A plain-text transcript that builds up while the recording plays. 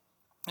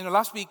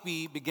Last week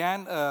we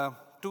began a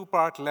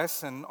two-part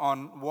lesson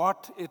on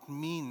what it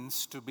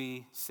means to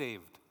be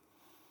saved.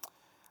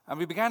 And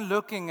we began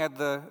looking at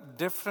the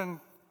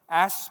different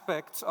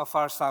aspects of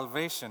our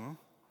salvation.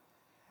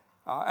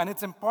 And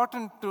it's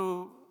important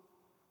to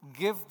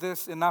give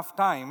this enough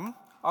time.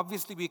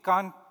 Obviously, we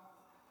can't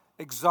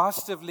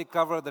exhaustively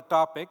cover the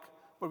topic,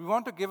 but we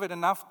want to give it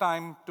enough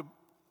time to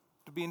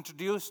be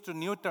introduced to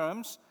new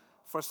terms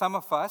for some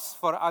of us,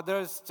 for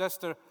others,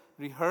 just a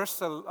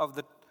rehearsal of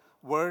the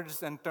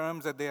words and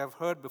terms that they have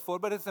heard before.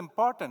 But it's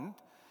important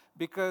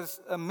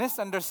because a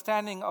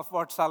misunderstanding of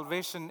what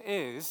salvation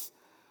is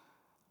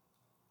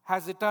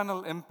has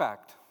eternal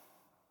impact.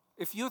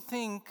 If you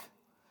think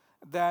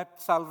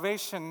that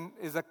salvation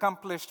is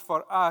accomplished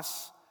for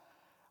us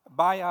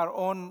by our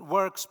own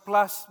works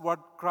plus what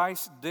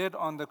Christ did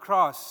on the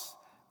cross,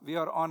 we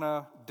are on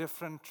a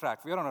different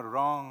track. We are on a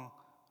wrong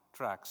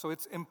track. So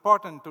it's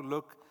important to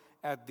look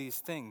at these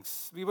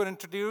things. We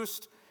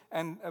introduced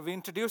and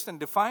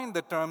defined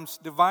the terms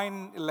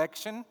divine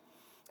election,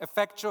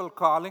 effectual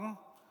calling,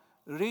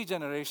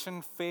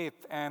 regeneration,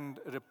 faith, and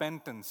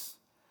repentance.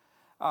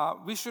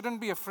 We shouldn't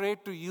be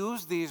afraid to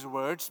use these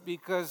words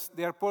because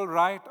they are pulled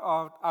right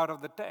out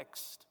of the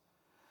text.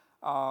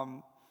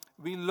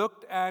 We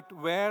looked at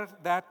where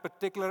that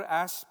particular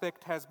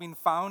aspect has been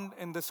found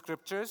in the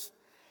scriptures,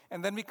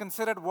 and then we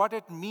considered what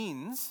it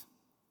means,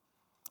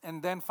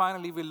 and then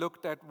finally we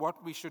looked at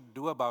what we should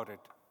do about it.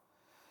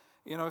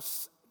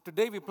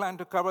 Today we plan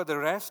to cover the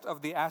rest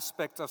of the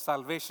aspects of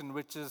salvation,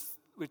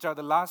 which are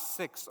the last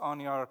 6 on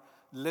your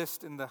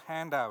list in the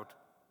handout.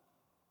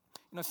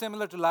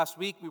 Similar to last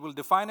week, we will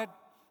define it,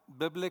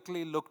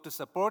 biblically look to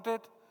support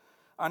it,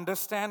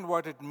 understand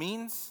what it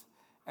means,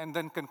 and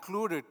then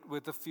conclude it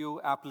with a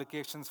few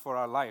applications for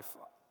our life.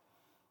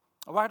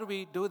 Why do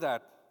we do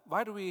that?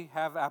 Why do we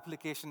have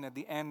application at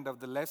the end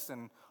of the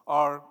lesson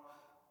or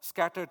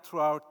scattered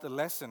throughout the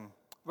lesson?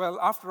 Well,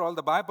 after all,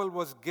 the Bible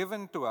was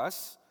given to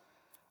us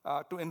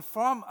to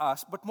inform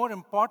us, but more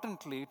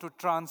importantly, to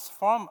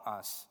transform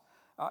us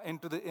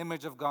into the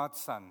image of God's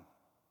Son,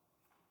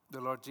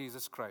 the Lord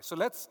Jesus Christ. So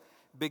let's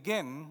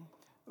begin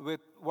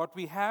with what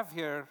we have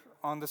here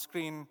on the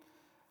screen,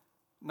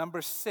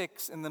 number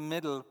 6 in the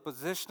middle,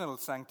 positional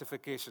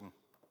sanctification.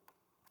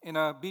 In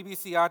a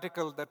BBC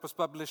article that was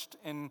published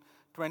in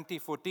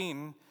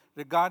 2014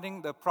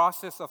 regarding the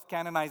process of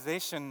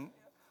canonization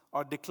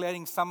or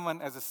declaring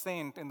someone as a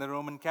saint in the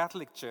Roman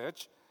Catholic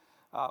Church,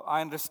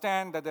 I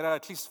understand that there are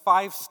at least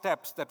 5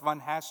 steps that one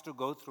has to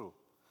go through.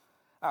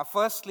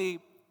 Firstly,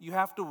 you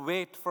have to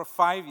wait for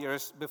 5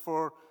 years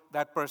before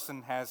that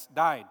person has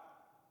died.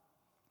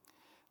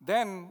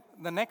 Then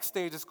the next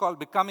stage is called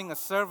becoming a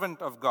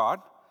servant of God.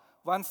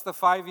 Once the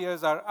 5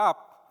 years are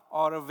up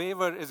or a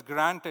waiver is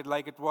granted,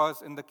 like it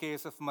was in the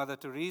case of Mother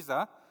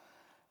Teresa,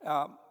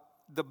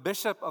 the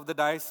bishop of the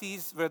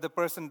diocese where the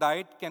person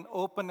died can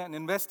open an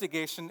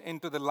investigation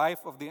into the life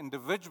of the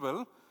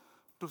individual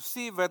to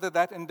see whether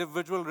that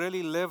individual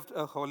really lived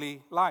a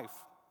holy life.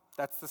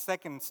 That's the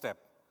second step.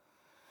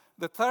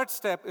 The third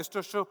step is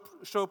to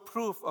show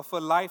proof of a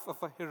life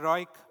of a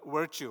heroic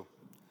virtue,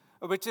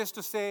 which is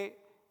to say,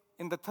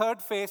 in the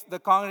third phase, the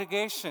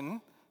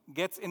congregation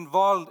gets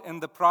involved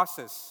in the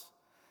process.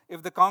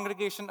 If the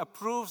congregation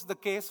approves the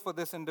case for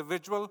this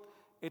individual,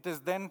 it is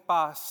then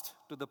passed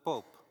to the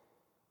Pope.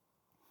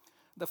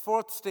 The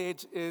fourth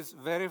stage is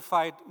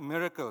verified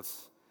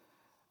miracles.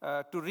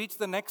 To reach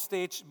the next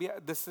stage,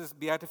 this is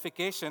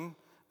beatification,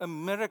 a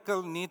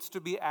miracle needs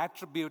to be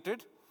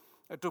attributed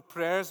to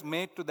prayers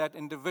made to that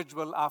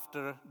individual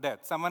after death.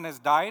 Someone has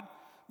died,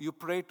 you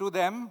pray to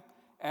them,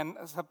 and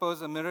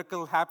suppose a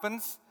miracle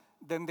happens,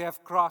 then they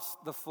have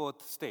crossed the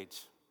fourth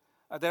stage.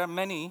 There are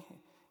many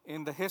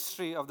in the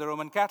history of the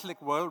Roman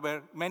Catholic world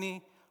where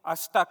many are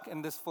stuck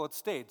in this fourth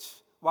stage.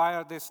 Why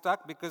are they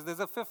stuck? Because there's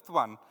a fifth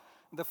one.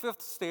 The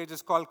fifth stage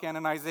is called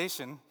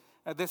canonization.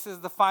 This is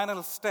the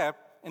final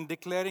step in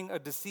declaring a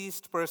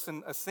deceased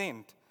person a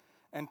saint.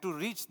 And to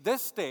reach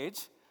this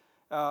stage,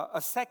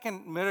 a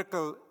second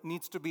miracle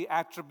needs to be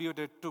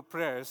attributed to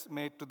prayers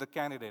made to the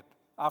candidate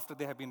after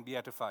they have been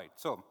beatified.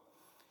 So,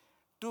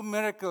 2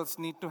 miracles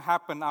need to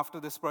happen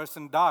after this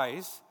person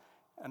dies,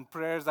 and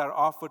prayers are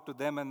offered to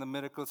them and the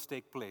miracles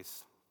take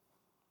place.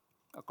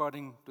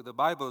 According to the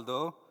Bible,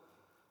 though,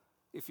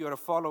 if you're a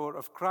follower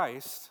of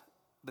Christ,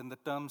 then the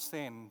term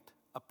saint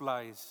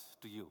applies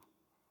to you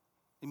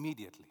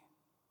immediately.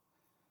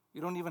 You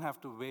don't even have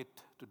to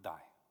wait to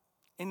die.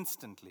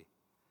 Instantly.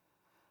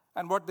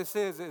 And what this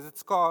is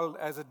it's called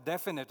as a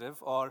definitive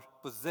or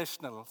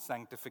positional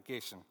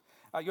sanctification.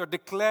 You're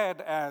declared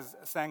as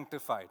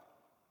sanctified.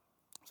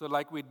 So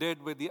like we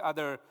did with the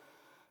other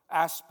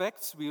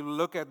aspects, we'll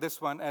look at this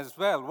one as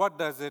well. What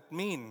does it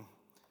mean?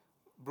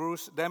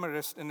 Bruce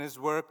Demarest, in his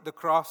work, The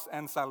Cross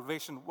and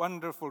Salvation,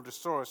 wonderful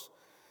resource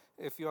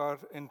if you are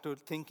into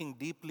thinking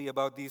deeply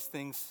about these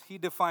things. He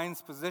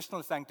defines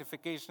positional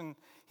sanctification.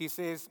 He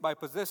says, by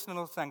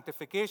positional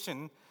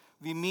sanctification,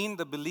 we mean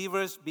the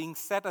believers being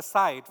set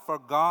aside for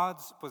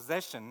God's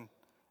possession,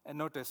 and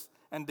notice,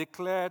 and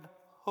declared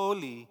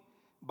holy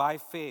by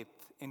faith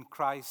in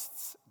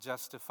Christ's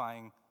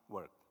justifying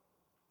work.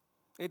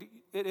 It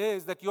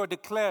is that you are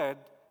declared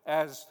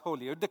as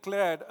holy. You're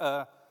declared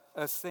a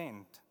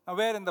saint. Now,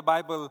 where in the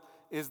Bible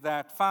is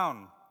that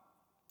found?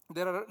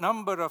 There are a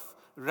number of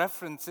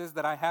references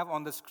that I have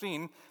on the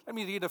screen. Let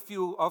me read a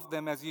few of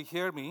them as you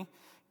hear me.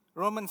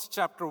 Romans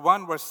chapter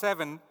 1, verse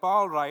 7,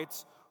 Paul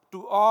writes,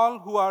 "To all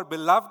who are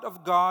beloved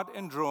of God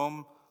in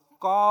Rome,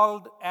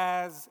 called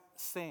as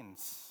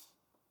saints."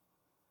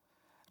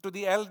 To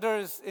the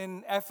elders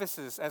in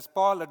Ephesus, as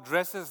Paul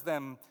addresses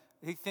them,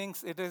 he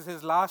thinks it is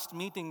his last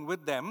meeting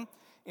with them.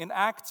 In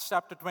Acts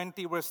chapter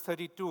 20, verse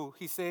 32,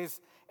 he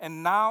says,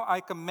 "And now I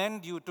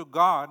commend you to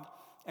God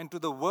and to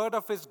the word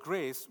of his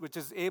grace, which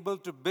is able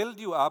to build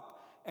you up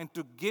and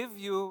to give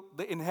you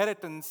the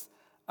inheritance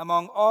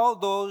among all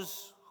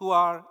those who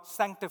are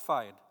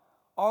sanctified."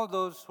 All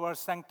those who are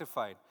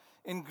sanctified.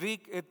 In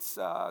Greek, it's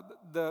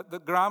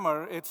the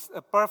grammar, it's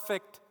a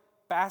perfect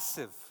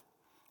passive.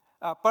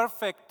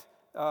 Perfect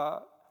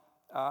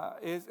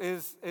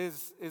is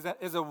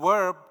a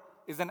verb,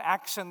 is an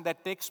action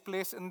that takes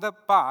place in the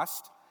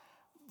past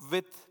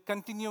with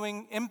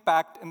continuing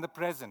impact in the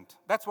present.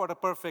 That's what a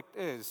perfect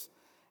is.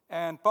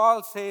 And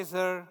Paul says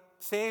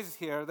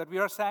here that we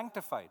are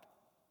sanctified.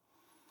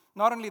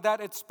 Not only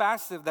that, it's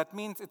passive. That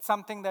means it's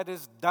something that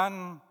is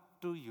done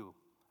to you.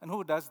 And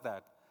who does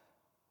that?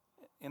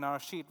 In our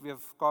sheet, we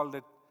have called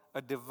it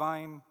a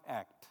divine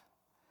act.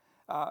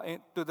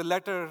 To the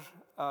letter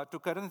to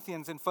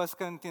Corinthians, in 1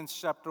 Corinthians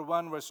chapter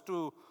 1, verse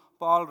 2,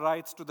 Paul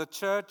writes, "To the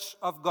church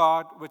of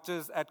God, which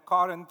is at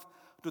Corinth,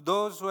 to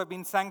those who have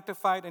been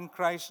sanctified in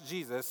Christ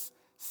Jesus,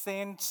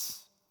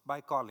 saints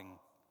by calling."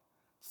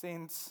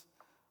 Saints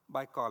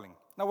by calling.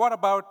 Now, what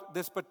about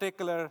this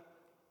particular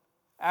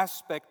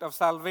aspect of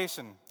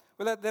salvation?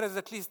 Well, there is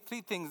at least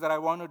three things that I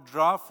want to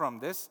draw from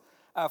this.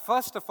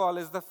 First of all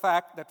is the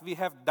fact that we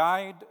have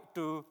died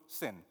to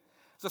sin.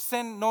 So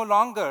sin no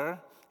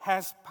longer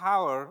has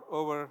power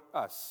over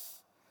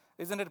us.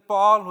 Isn't it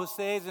Paul who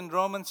says in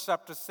Romans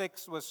chapter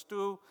 6, verse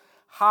 2,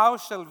 "How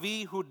shall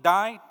we who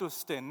die to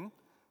sin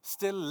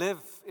still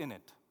live in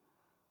it?"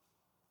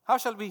 How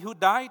shall we who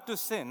die to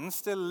sin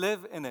still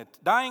live in it?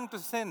 Dying to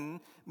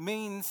sin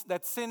means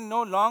that sin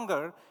no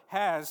longer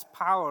has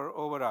power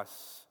over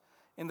us.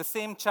 In the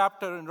same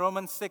chapter, in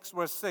Romans 6,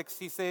 verse 6,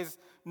 he says,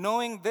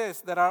 "Knowing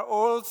this, that our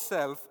old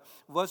self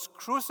was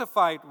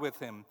crucified with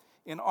him,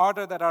 in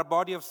order that our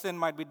body of sin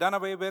might be done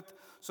away with,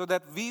 so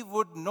that we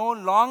would no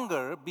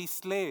longer be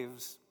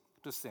slaves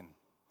to sin."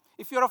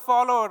 If you're a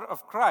follower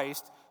of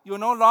Christ, you're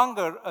no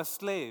longer a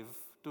slave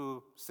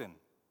to sin.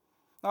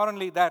 Not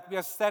only that, we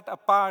are set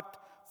apart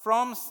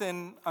from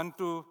sin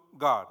unto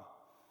God.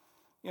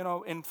 You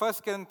know, in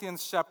 1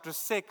 Corinthians chapter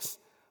 6,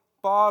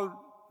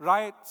 Paul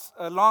writes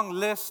a long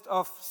list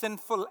of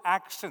sinful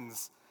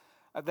actions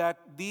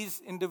that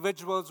these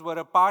individuals were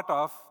a part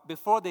of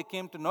before they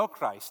came to know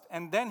Christ.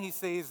 And then he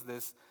says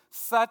this,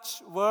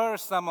 "Such were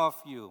some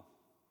of you.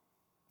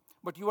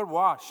 But you were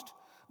washed,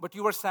 but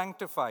you were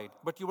sanctified,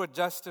 but you were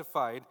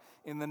justified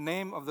in the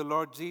name of the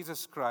Lord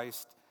Jesus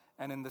Christ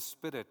and in the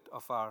Spirit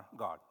of our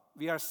God."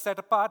 We are set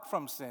apart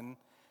from sin,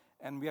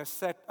 and we are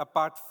set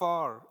apart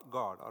for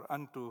God or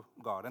unto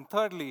God. And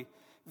thirdly,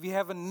 we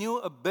have a new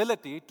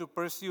ability to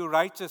pursue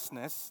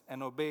righteousness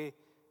and obey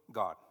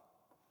God.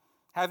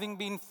 Having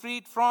been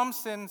freed from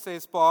sin,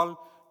 says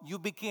Paul, you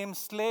became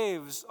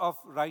slaves of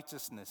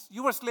righteousness.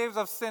 You were slaves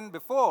of sin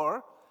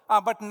before,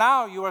 but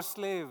now you are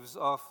slaves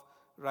of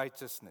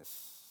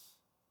righteousness.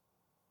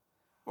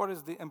 What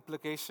is the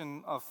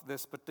implication of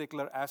this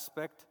particular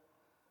aspect?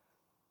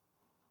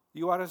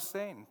 You are a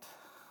saint.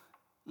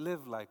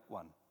 Live like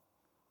one.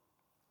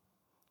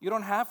 You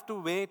don't have to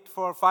wait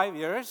for 5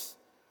 years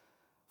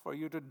for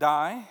you to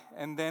die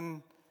and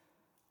then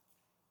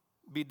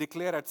be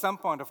declared at some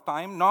point of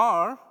time,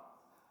 nor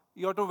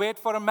you have to wait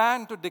for a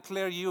man to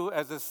declare you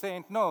as a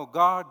saint. No,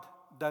 God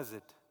does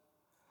it.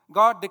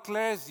 God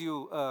declares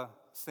you a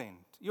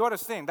saint. You are a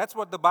saint. That's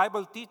what the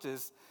Bible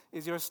teaches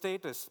is your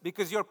status.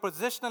 Because you're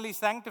positionally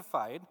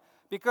sanctified,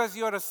 because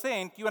you're a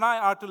saint, you and I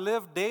are to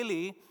live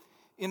daily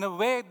in a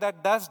way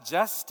that does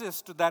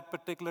justice to that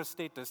particular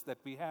status that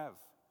we have.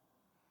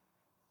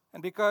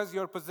 And because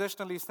you're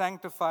positionally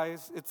sanctified,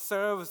 it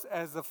serves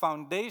as a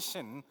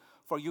foundation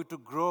for you to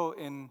grow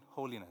in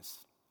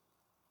holiness.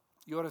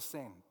 You're a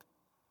saint.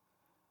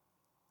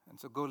 And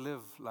so go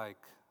live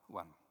like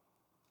one.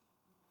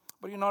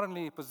 But you're not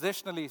only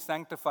positionally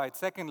sanctified,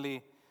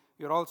 secondly,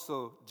 you're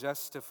also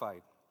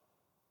justified.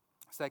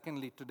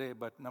 Secondly today,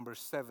 but number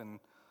 7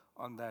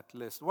 on that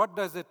list. What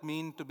does it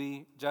mean to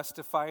be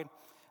justified?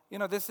 You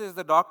know, this is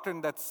the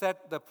doctrine that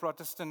set the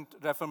Protestant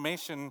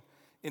Reformation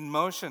in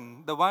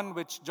motion, the one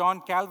which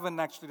John Calvin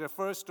actually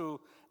refers to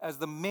as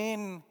the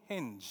main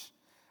hinge,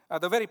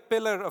 the very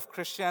pillar of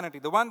Christianity,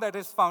 the one that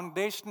is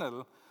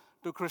foundational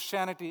to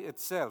Christianity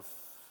itself.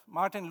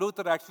 Martin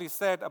Luther actually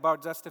said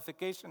about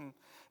justification,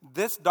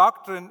 this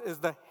doctrine is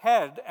the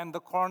head and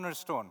the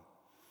cornerstone.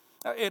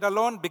 It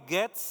alone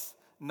begets,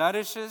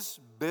 nourishes,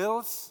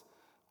 builds,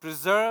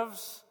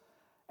 preserves,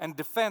 and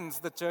defends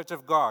the church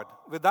of God.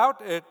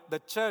 Without it, the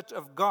church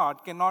of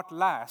God cannot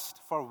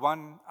last for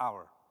 1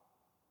 hour.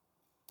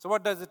 So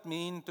what does it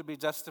mean to be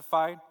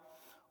justified?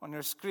 On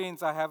your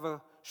screens, I have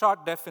a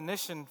short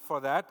definition for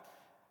that.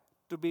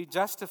 To be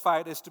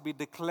justified is to be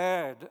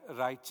declared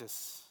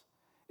righteous.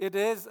 It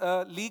is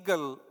a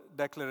legal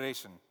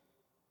declaration.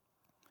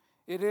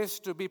 It is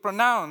to be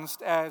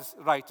pronounced as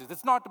righteous.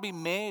 It's not to be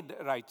made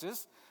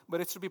righteous,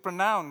 but it's to be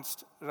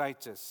pronounced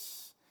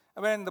righteous.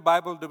 Where in the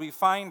Bible do we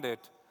find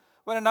it?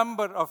 Well, a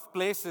number of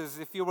places.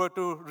 If you were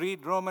to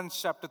read Romans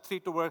chapter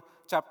 3 to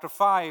chapter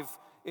 5,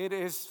 it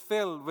is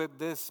filled with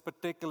this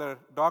particular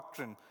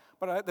doctrine.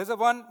 But there's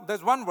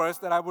one verse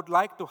that I would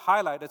like to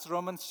highlight. It's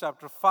Romans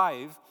chapter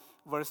 5,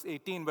 verse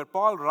 18, where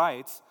Paul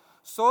writes,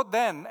 "So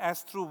then,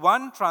 as through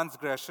one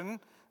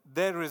transgression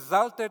there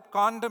resulted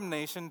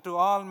condemnation to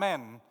all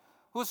men."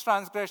 Whose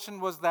transgression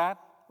was that?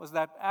 Was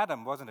that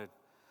Adam, wasn't it?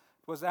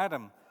 It was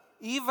Adam.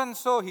 "Even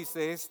so," he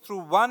says, "through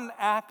one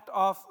act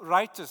of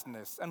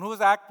righteousness." And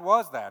whose act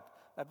was that?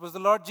 That was the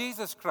Lord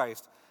Jesus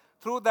Christ.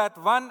 "Through that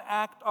one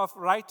act of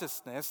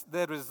righteousness,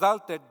 there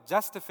resulted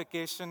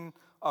justification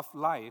of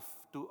life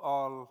to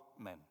all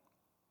men."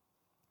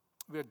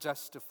 We are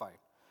justified.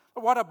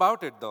 But what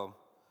about it, though?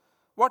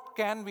 What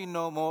can we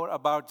know more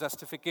about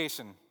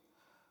justification?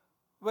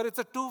 Well, it's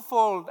a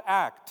twofold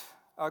act.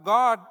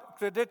 God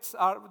credits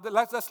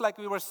just like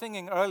we were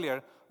singing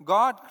earlier,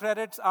 God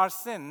credits our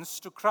sins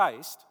to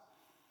Christ.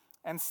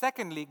 And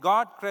secondly,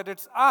 God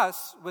credits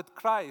us with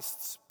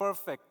Christ's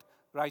perfect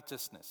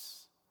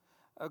righteousness.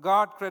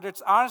 God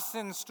credits our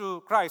sins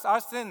to Christ.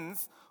 Our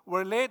sins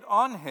were laid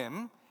on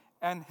him,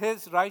 and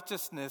his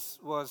righteousness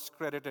was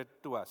credited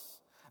to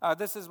us.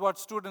 This is what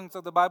students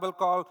of the Bible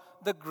call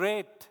the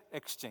great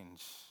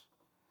exchange.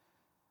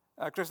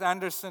 Chris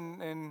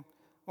Anderson, in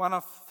one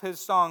of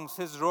his songs,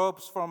 His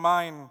Robes for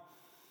Mine,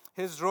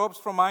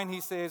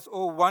 he says,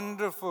 "Oh,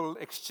 wonderful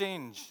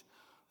exchange.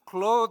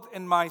 Clothed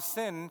in my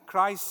sin,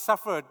 Christ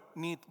suffered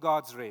 'neath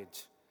God's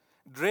rage.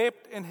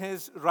 Draped in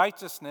his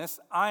righteousness,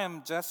 I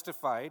am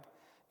justified.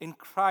 In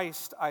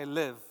Christ I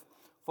live,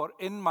 for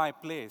in my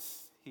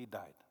place he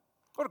died."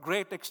 What a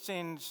great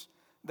exchange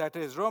that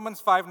is. Romans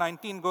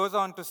 5:19 goes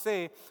on to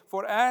say,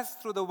 "For as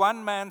through the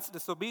one man's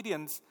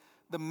disobedience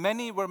the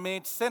many were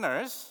made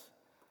sinners,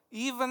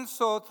 even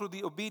so through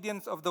the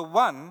obedience of the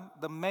one,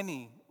 the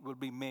many will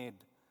be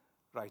made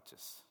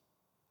righteous."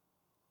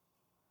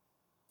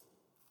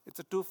 It's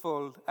a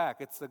twofold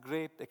act. It's a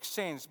great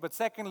exchange. But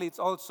secondly, it's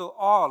also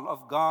all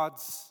of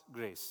God's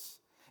grace.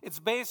 It's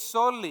based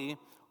solely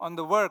on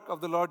the work of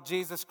the Lord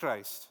Jesus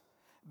Christ,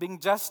 being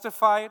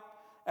justified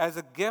as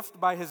a gift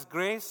by his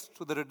grace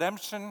through the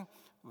redemption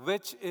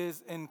which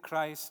is in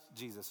Christ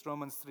Jesus.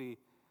 Romans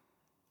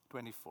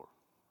 3:24.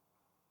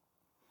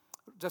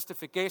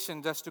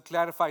 Justification, just to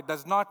clarify,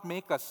 does not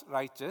make us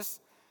righteous,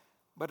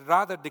 but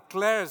rather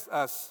declares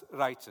us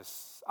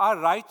righteous. Our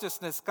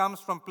righteousness comes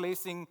from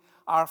placing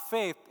our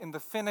faith in the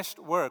finished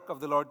work of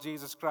the Lord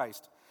Jesus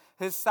Christ.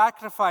 His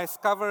sacrifice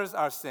covers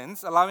our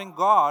sins, allowing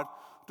God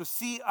to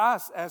see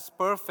us as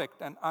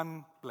perfect and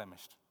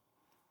unblemished.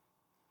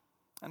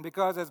 And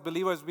because as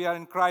believers we are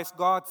in Christ,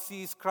 God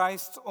sees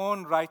Christ's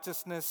own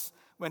righteousness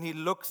when he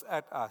looks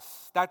at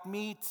us. That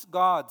meets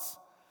God's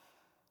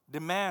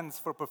demands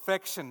for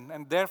perfection,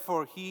 and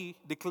therefore he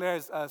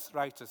declares us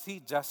righteous.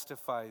 He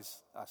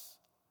justifies us.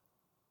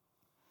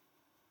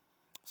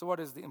 So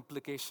what is the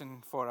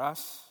implication for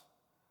us?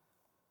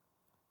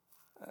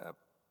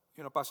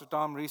 Pastor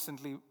Tom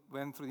recently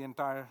went through the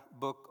entire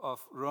book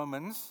of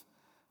Romans.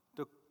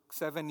 Took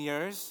 7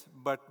 years,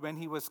 but when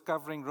he was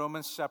covering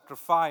Romans chapter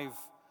 5,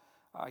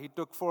 he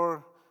took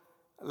 4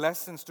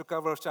 lessons to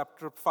cover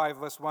chapter 5,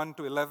 verse 1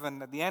 to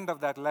 11. At the end of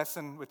that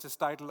lesson, which is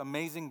titled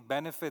Amazing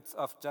Benefits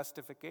of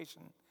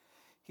Justification,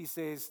 he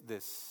says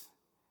this.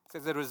 He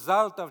says, "As a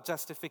result of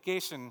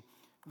justification,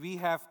 we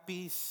have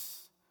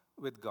peace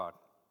with God.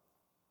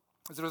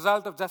 As a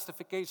result of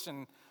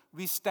justification,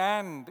 we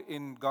stand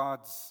in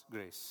God's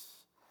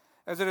grace.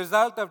 As a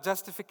result of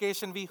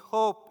justification, we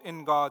hope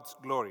in God's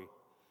glory.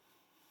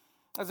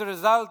 As a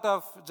result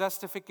of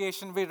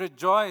justification, we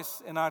rejoice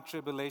in our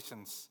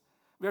tribulations.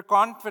 We are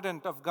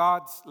confident of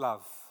God's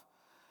love.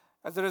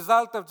 As a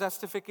result of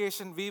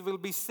justification, we will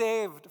be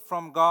saved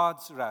from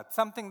God's wrath."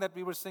 Something that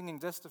we were singing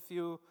just a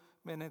few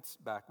minutes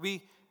back.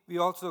 We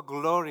also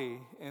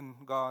glory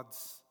in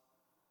God's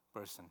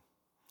person.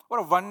 What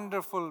a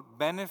wonderful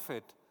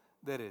benefit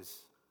there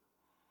is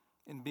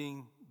in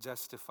being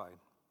justified.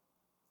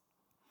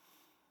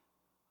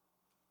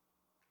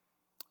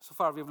 So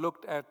far, we've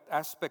looked at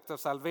aspects of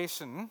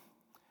salvation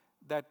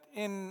that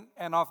in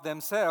and of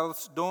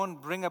themselves don't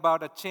bring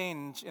about a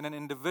change in an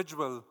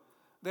individual.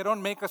 They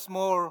don't make us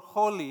more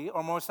holy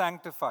or more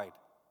sanctified.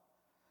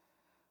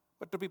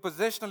 But to be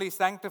positionally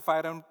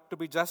sanctified and to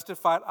be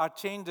justified are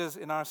changes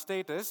in our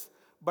status,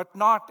 but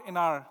not in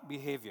our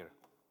behavior.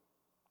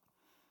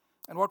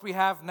 And what we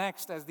have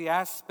next as the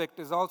aspect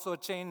is also a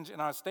change in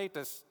our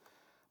status,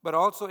 but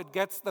also it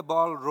gets the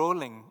ball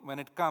rolling when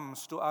it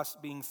comes to us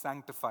being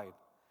sanctified.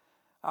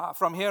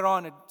 From here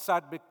on, it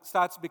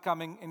starts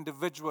becoming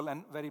individual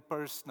and very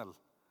personal.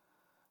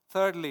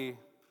 Thirdly,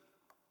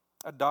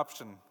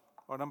 adoption,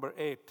 or number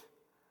 8,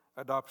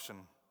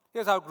 adoption.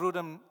 Here's how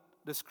Grudem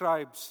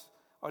describes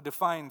or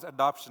defines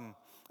adoption.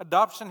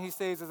 Adoption, he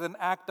says, is an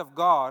act of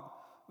God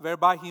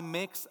whereby he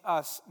makes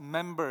us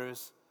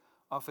members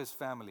of his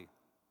family.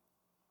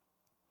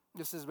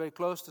 This is very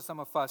close to some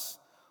of us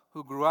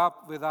who grew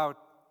up without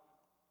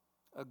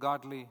a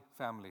godly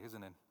family,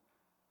 isn't it?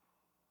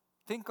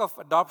 Think of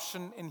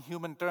adoption in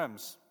human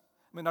terms.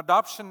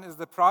 Adoption is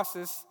the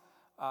process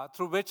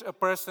through which a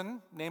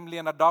person, namely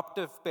an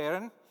adoptive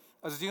parent,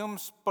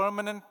 assumes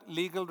permanent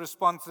legal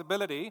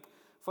responsibility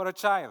for a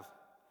child.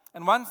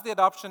 And once the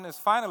adoption is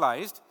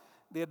finalized,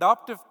 the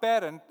adoptive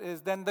parent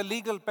is then the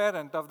legal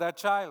parent of that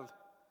child.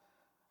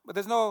 But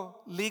there's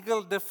no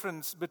legal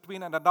difference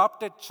between an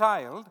adopted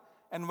child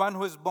and one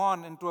who is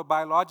born into a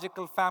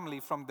biological family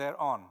from there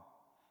on.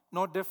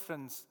 No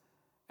difference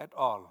at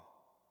all.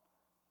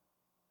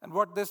 And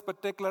what this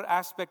particular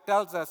aspect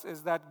tells us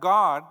is that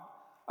God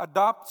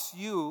adopts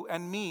you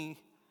and me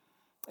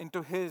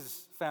into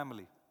his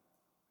family.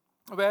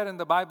 Where in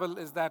the Bible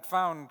is that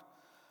found?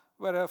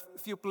 There are a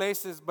few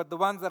places, but the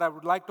ones that I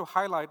would like to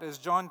highlight is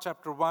John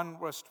chapter 1,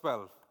 verse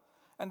 12.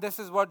 And this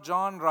is what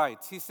John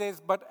writes. He says,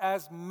 "But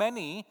as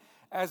many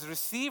as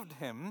received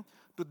him,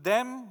 to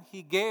them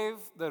he gave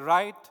the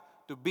right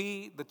to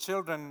be the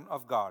children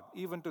of God,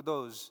 even to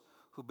those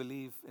who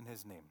believe in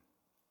his name."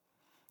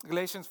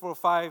 Galatians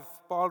 4:5,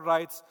 Paul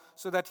writes,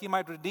 "So that he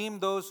might redeem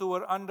those who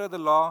were under the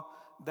law,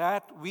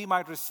 that we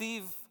might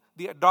receive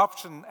the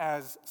adoption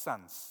as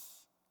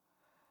sons."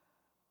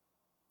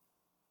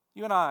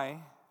 You and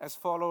I, as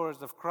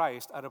followers of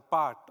Christ, are a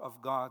part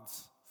of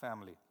God's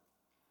family.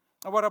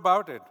 And what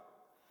about it?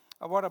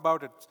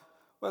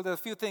 Well, there are a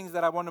few things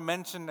that I want to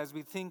mention as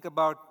we think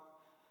about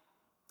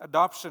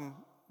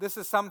adoption. This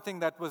is something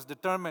that was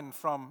determined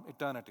from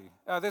eternity.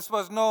 This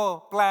was no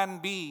plan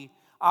B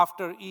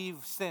after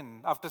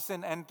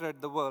sin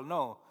entered the world.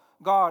 No,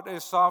 God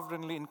is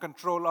sovereignly in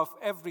control of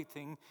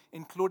everything,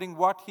 including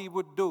what he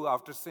would do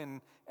after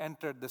sin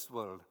entered this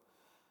world.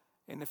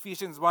 In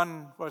Ephesians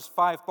 1, verse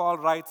 5, Paul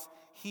writes,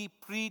 "He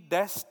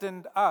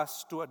predestined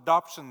us to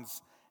adoption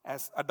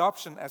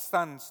as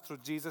sons through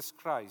Jesus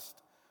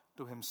Christ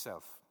to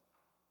himself."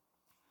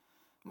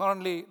 Not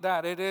only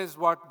that, it is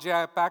what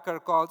J.I. Packer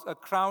calls a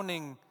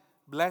crowning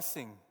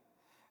blessing.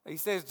 He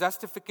says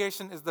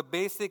justification is the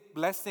basic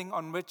blessing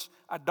on which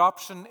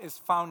adoption is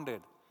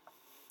founded.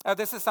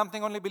 This is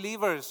something only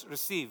believers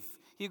receive.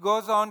 He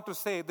goes on to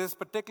say this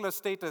particular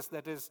status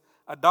that is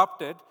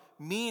adopted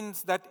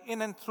means that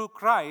in and through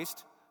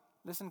Christ,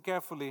 listen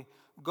carefully,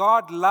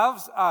 God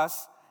loves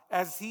us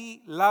as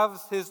he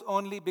loves his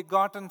only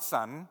begotten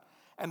Son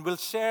and will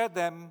share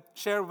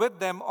with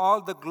them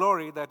all the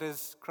glory that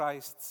is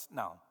Christ's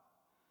now.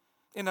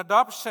 In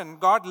adoption,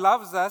 God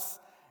loves us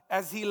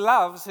as he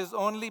loves his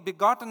only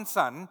begotten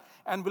Son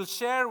and will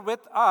share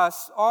with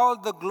us all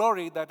the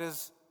glory that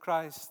is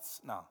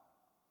Christ's now.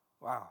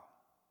 Wow.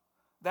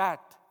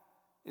 That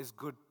is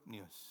good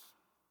news.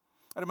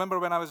 I remember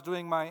when I was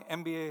doing my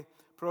MBA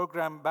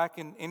program back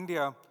in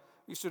India,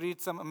 we used to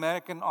read some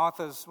American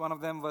authors. One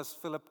of them was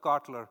Philip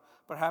Kotler,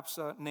 perhaps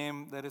a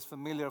name that is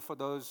familiar for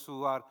those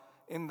who are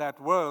in that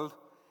world.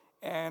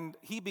 And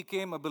he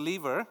became a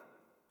believer,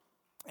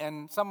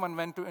 and someone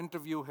went to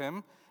interview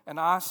him and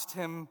asked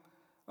him,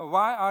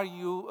 "Why are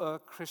you a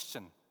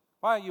Christian?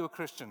 Why are you a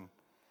Christian?"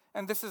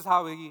 And this is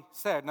how he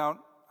said.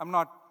 Now, I'm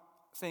not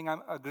saying I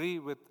agree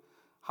with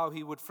how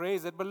he would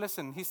phrase it, but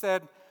listen, he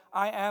said,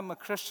 "I am a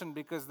Christian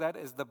because that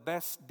is the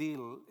best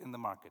deal in the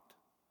market."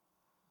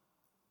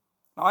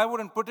 Now, I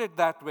wouldn't put it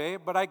that way,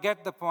 but I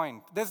get the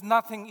point. There's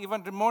nothing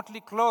even remotely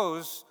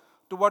close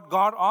to what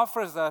God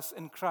offers us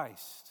in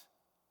Christ.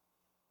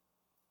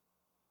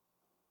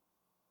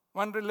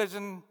 One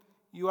religion,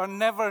 you are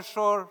never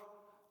sure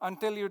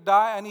until you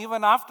die, and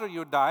even after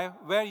you die,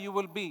 where you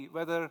will be,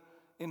 whether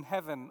in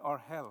heaven or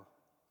hell.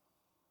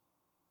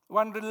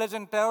 One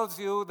religion tells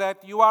you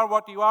that you are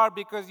what you are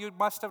because you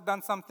must have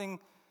done something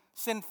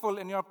sinful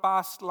in your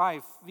past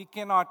life. We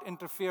cannot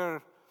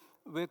interfere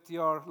with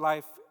your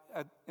life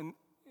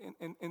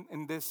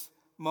in this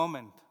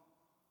moment.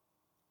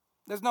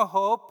 There's no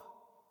hope.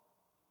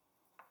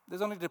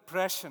 There's only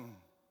depression.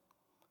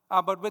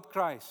 But with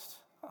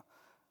Christ,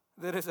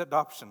 there is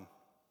adoption.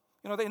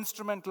 The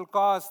instrumental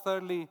cause,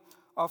 thirdly,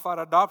 of our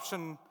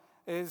adoption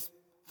is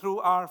through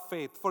our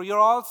faith. "For you're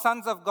all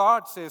sons of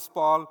God," says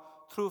Paul,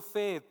 "through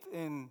faith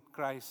in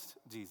Christ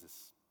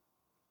Jesus."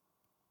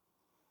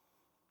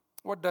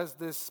 What does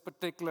this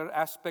particular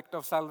aspect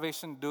of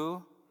salvation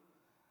do?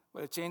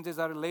 Well, it changes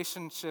our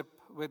relationship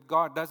with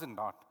God, does it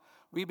not?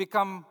 We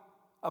become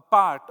a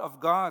part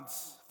of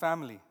God's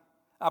family.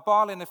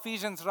 Paul in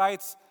Ephesians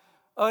writes,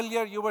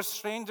 "Earlier you were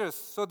strangers,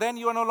 so then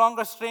you are no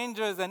longer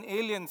strangers and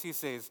aliens," he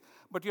says,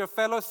 "but you are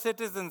fellow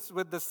citizens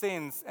with the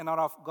saints and are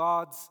of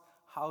God's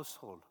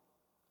household."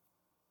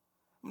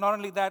 Not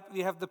only that,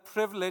 we have the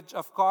privilege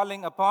of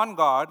calling upon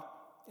God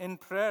in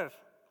prayer.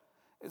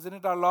 Isn't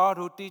it our Lord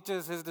who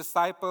teaches his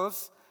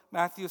disciples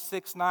Matthew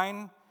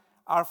 6:9,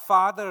 "Our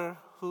Father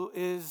who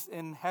is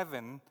in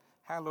heaven,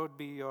 hallowed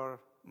be your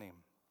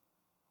name."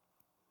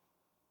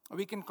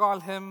 We can call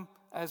him,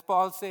 as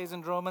Paul says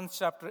in Romans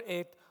chapter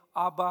 8,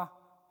 Abba,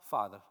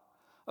 Father.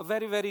 A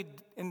very, very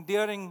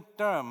endearing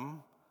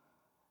term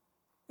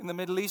in the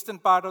Middle Eastern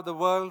part of the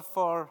world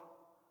for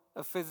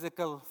a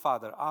physical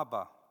father,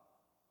 Abba.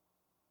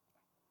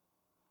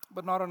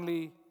 But not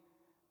only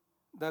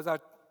does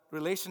our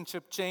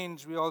relationship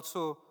change, we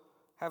also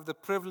have the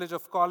privilege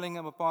of calling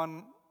him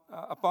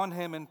upon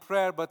him in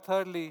prayer. But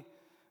thirdly,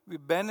 we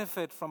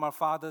benefit from our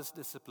Father's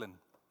discipline.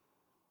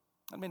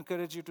 Let me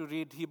encourage you to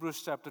read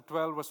Hebrews chapter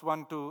 12, verse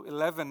 1 to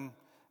 11,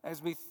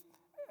 as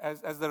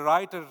the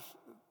writer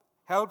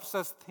helps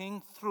us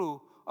think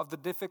through of the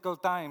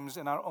difficult times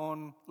in our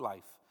own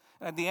life.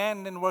 And at the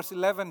end, in verse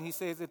 11, he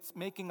says it's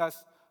making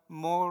us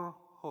more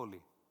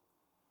holy.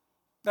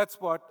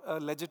 That's what a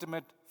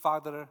legitimate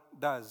father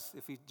does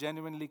if he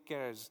genuinely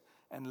cares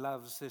and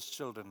loves his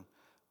children.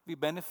 We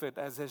benefit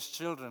as his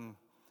children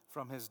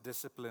from his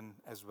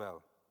discipline as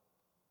well.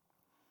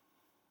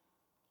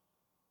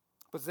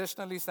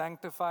 Positionally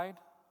sanctified,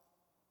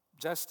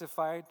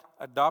 justified,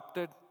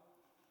 adopted,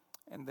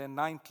 and then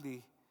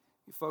ninthly,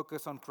 we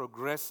focus on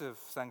progressive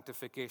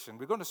sanctification.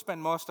 We're going to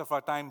spend most of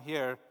our time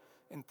here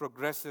in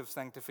progressive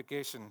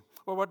sanctification.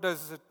 Well, what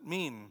does it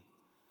mean?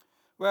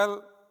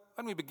 Well,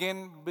 let me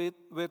begin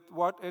with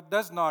what it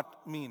does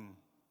not mean.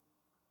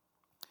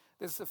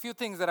 There's a few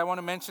things that I want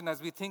to mention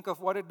as we think of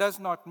what it does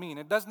not mean.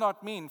 It does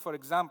not mean, for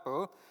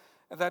example,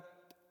 that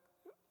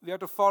we have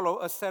to follow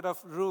a set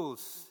of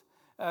rules.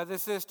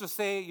 This is to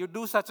say you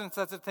do such and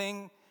such a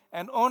thing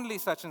and only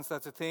such and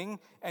such a thing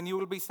and you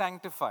will be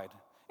sanctified.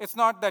 It's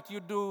not that you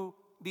do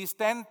these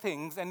 10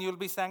 things and you'll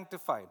be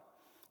sanctified.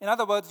 In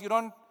other words, you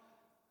don't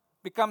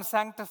become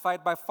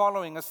sanctified by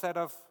following a set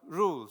of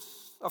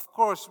rules. Of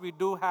course, we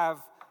do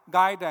have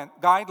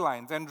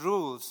guidelines and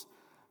rules,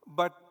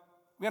 but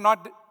we are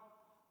not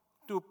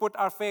to put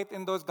our faith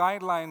in those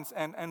guidelines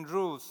and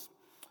rules.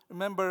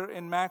 Remember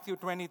in Matthew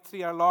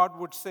 23, our Lord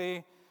would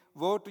say,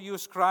 "Woe to you,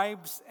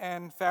 scribes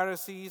and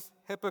Pharisees,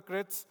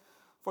 hypocrites,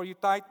 for you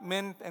tithe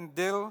mint and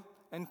dill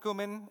and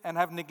cumin and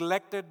have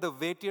neglected the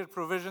weightier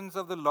provisions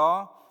of the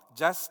law,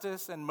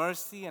 justice and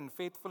mercy and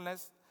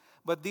faithfulness.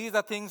 But these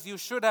are things you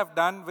should have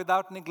done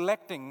without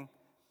neglecting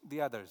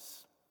the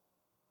others."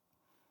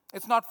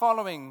 It's not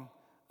following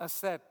a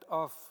set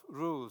of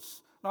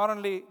rules. Not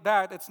only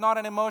that, it's not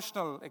an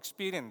emotional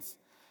experience.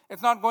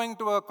 It's not going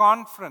to a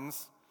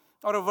conference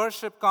or a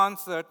worship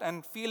concert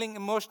and feeling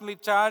emotionally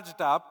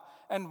charged up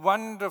and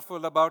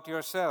wonderful about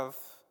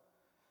yourself.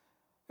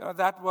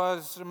 That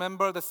was,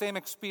 remember, the same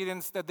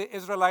experience that the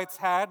Israelites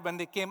had when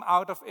they came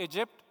out of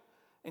Egypt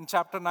in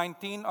chapter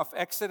 19 of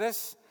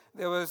Exodus.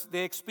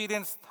 They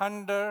experienced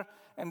thunder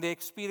and they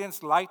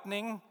experienced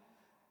lightning.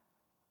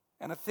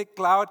 And a thick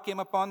cloud came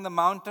upon the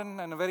mountain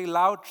and a very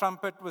loud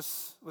trumpet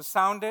was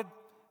sounded.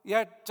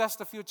 Yet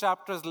just a few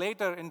chapters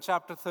later in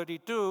chapter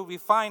 32, we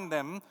find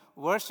them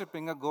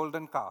worshiping a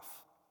golden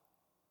calf.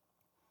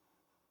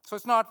 So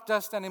it's not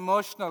just an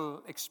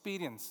emotional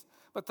experience.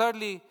 But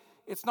thirdly,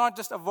 it's not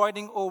just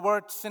avoiding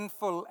overt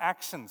sinful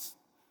actions.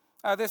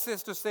 This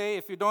is to say,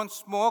 if you don't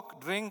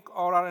smoke, drink,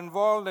 or are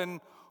involved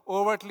in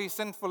overtly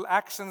sinful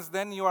actions,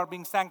 then you are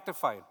being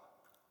sanctified.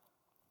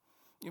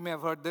 You may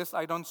have heard this: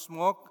 I don't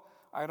smoke,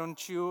 I don't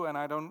chew, and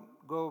I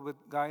don't go with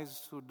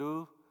guys who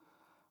do.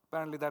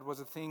 Apparently that was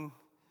a thing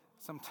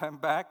some time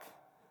back.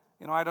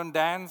 I don't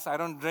dance, I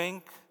don't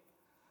drink.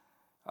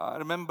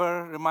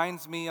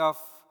 Reminds me of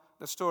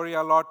the story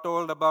our Lord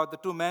told about the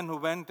two men who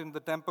went in the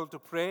temple to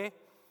pray.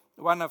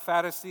 One a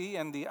Pharisee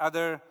and the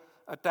other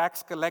a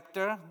tax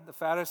collector. The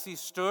Pharisee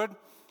stood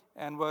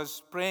and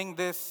was praying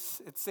this,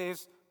 it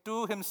says,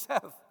 to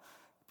himself.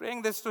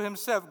 Praying this to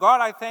himself: "God,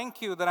 I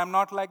thank you that I'm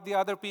not like the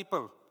other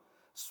people,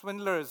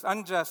 swindlers,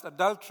 unjust,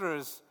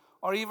 adulterers,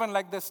 or even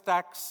like this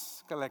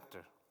tax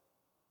collector."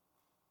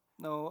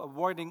 No,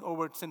 avoiding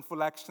overt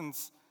sinful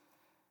actions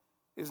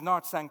is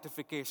not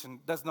sanctification,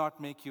 does not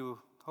make you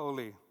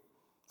holy.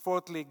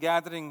 Fourthly,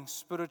 gathering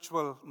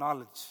spiritual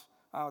knowledge.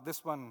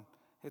 This one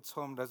hits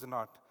home, does it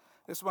not?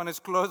 This one is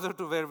closer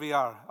to where we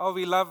are.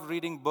 We love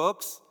reading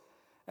books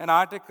and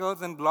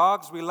articles and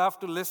blogs. We love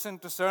to listen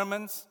to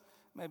sermons,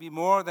 maybe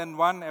more than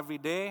one every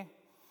day.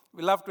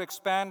 We love to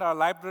expand our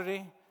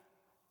library.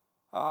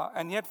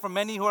 And yet for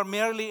many who are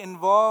merely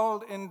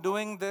involved in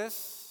doing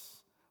this,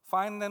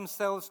 find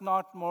themselves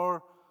not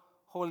more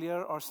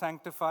holier or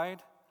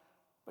sanctified.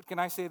 But can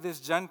I say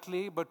this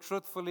gently but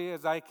truthfully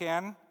as I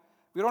can?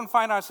 We don't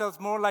find ourselves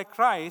more like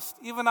Christ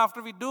even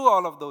after we do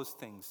all of those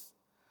things,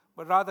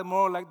 but rather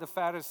more like the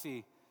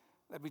Pharisee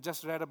that we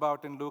just read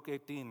about in Luke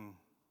 18.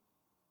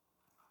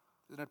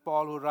 Isn't it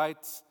Paul who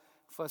writes,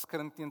 1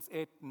 Corinthians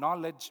 8,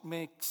 knowledge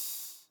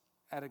makes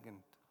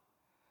arrogant.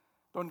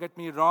 Don't get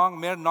me wrong,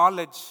 mere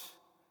knowledge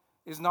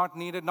is not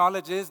needed.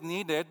 Knowledge is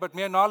needed, but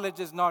mere knowledge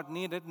is not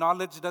needed.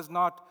 Knowledge does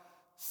not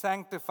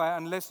sanctify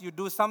unless you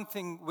do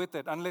something with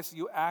it, unless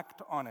you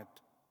act on it.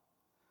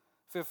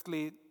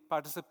 Fifthly,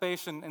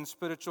 participation in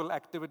spiritual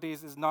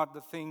activities is not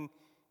the thing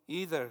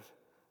either.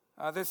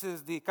 This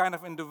is the kind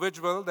of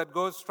individual that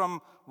goes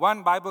from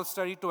one Bible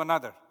study to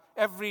another.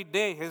 Every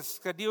day his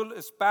schedule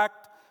is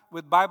packed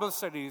with Bible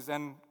studies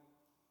and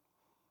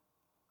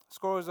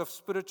scores of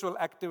spiritual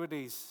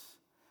activities.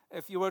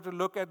 If you were to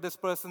look at this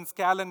person's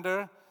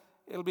calendar,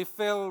 it'll be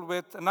filled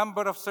with a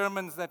number of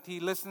sermons that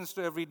he listens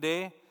to every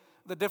day,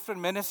 the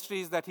different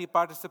ministries that he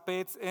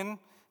participates in.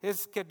 His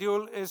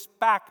schedule is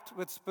packed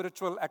with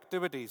spiritual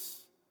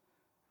activities.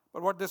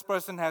 But what this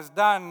person has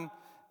done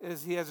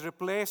is he has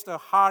replaced a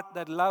heart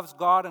that loves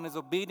God and is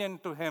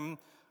obedient to Him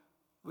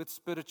with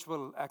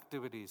spiritual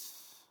activities.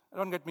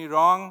 Don't get me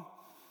wrong,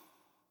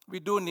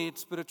 we do need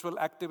spiritual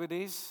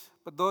activities,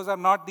 but those are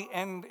not the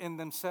end in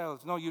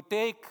themselves. No, you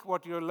take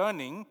what you're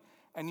learning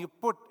and you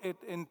put it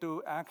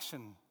into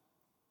action.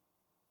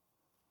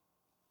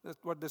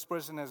 What this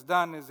person has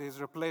done is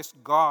he's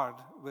replaced God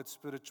with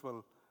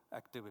spiritual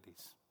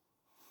activities.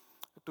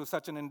 To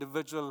such an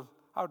individual,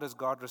 how does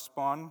God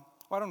respond?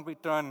 Why don't we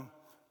turn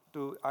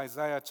to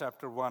Isaiah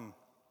chapter 1.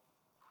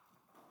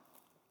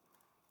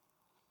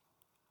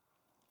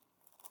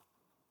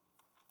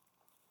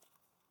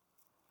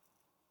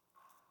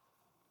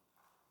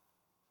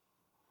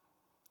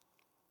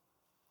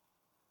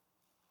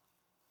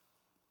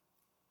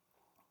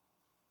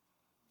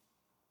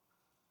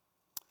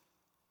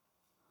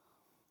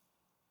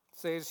 It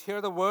says,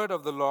 "Hear the word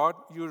of the Lord,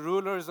 you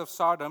rulers of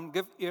Sodom.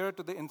 Give ear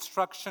to the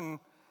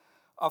instruction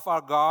of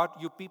our God,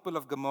 you people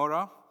of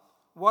Gomorrah.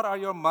 What are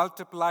your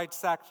multiplied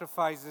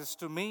sacrifices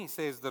to me,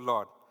 says the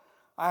Lord?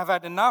 I have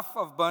had enough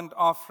of burnt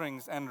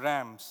offerings and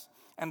rams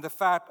and the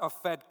fat of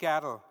fed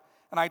cattle,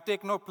 and I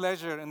take no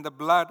pleasure in the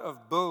blood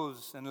of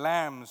bulls and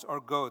lambs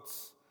or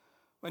goats.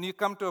 When you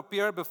come to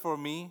appear before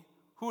me,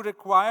 who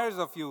requires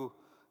of you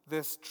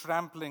this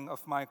trampling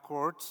of my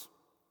courts?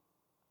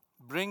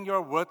 Bring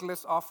your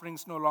worthless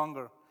offerings no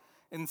longer.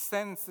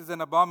 Incense is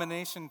an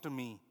abomination to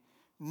me.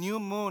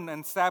 New moon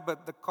and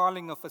Sabbath, the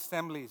calling of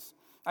assemblies.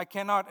 I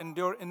cannot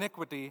endure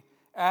iniquity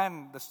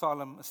and the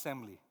solemn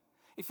assembly."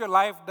 If your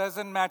life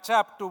doesn't match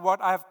up to what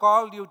I have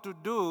called you to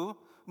do,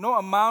 no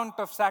amount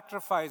of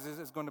sacrifices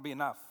is going to be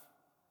enough.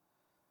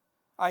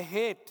 I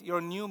hate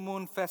your new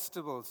moon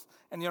festivals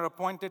and your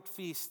appointed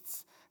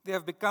feasts. They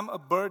have become a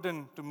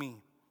burden to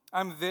me.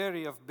 I'm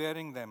weary of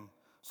bearing them.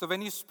 So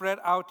when you spread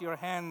out your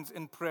hands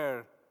in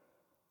prayer,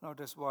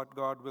 notice what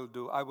God will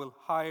do. I will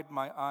hide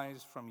my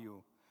eyes from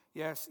you.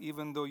 Yes,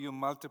 even though you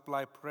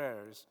multiply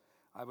prayers,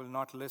 I will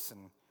not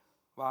listen.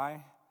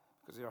 Why?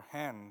 Because your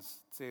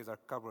hands, it says, are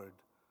covered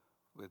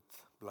with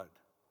blood.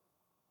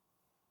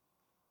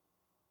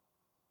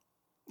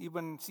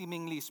 Even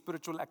seemingly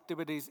spiritual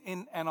activities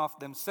in and of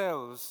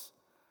themselves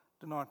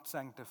do not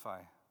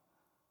sanctify.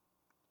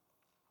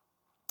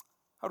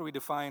 How do we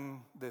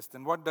define this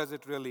then? What does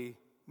it really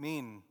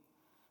mean?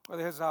 Well,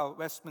 here's how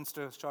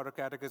Westminster Shorter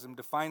Catechism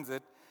defines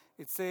it.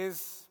 It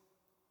says,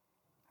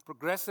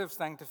 progressive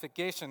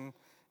sanctification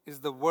is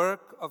the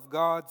work of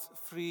God's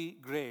free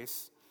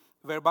grace,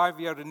 whereby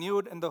we are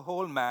renewed in the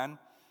whole man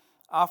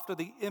after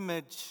the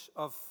image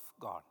of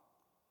God,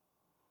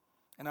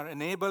 and are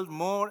enabled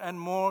more and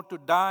more to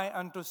die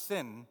unto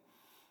sin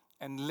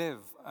and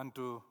live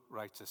unto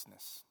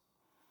righteousness.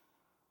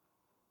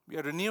 We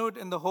are renewed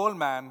in the whole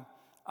man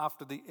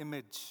after the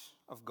image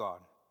of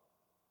God.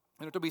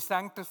 To be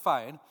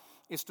sanctified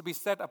is to be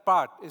set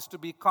apart, is to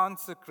be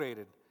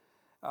consecrated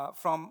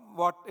from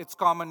what its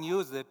common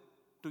use it,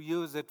 to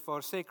use it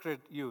for sacred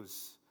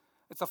use.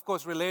 It's of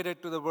course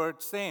related to the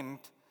word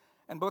saint,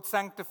 and both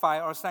sanctify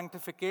or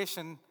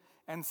sanctification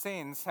and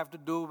saints have to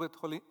do with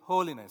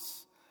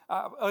holiness.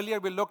 Earlier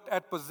we looked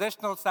at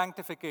positional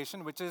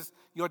sanctification, which is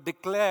you're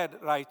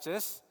declared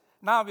righteous.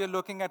 Now we are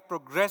looking at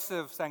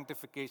progressive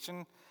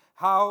sanctification,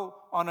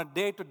 how on a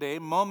day-to-day,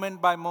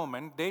 moment by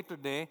moment,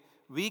 day-to-day,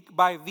 week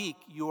by week,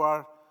 you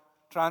are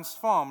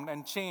transformed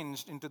and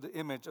changed into the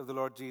image of the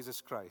Lord Jesus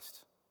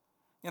Christ.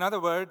 In other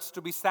words,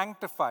 to be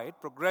sanctified,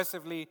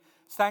 progressively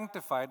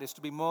sanctified, is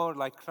to be more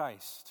like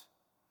Christ.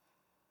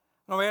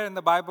 Now, where in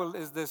the Bible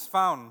is this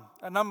found?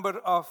 A number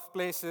of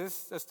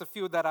places, just a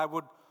few that I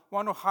would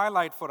want to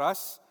highlight for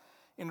us.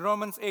 In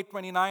Romans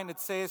 8:29, it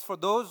says, "For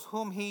those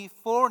whom he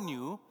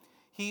foreknew,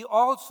 he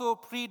also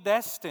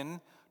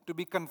predestined to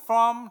be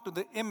conformed to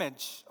the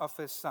image of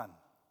his Son."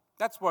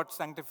 That's what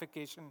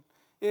sanctification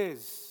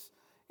is.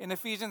 In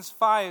Ephesians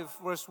 5,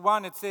 verse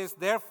 1, it says,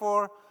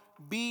 "Therefore,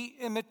 be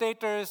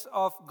imitators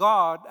of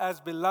God as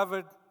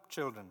beloved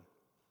children."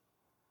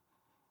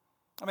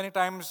 Many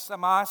times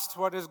I'm asked,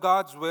 what is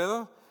God's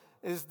will?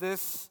 Is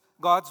this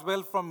God's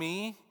will for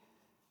me?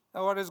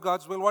 What is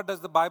God's will? What does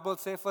the Bible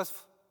say?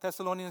 1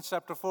 Thessalonians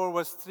chapter 4,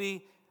 verse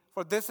 3,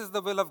 "For this is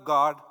the will of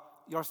God,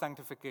 your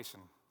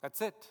sanctification."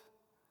 That's it.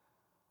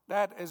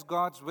 That is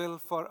God's will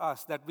for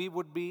us, that we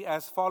would be,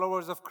 as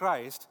followers of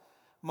Christ,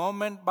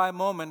 moment by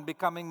moment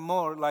becoming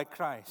more like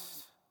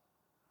Christ.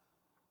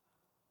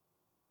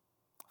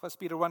 1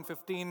 Peter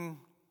 1:15,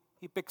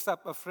 he picks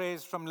up a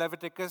phrase from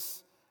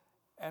Leviticus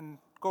and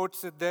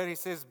quotes it there. He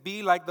says,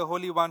 "Be like the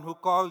Holy One who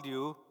called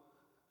you,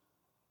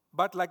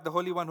 but like the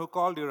Holy One who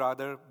called you,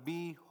 rather,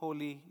 be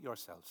holy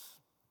yourselves."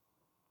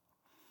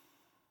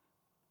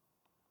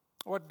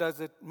 What does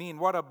it mean?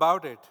 What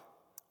about it?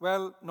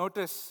 Well,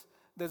 notice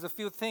there's a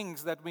few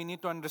things that we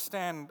need to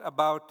understand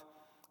about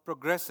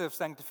progressive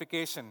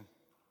sanctification.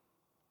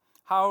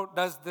 How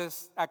does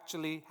this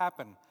actually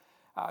happen?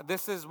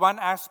 This is one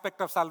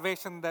aspect of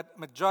salvation that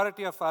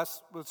majority of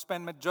us will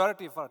spend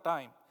majority of our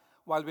time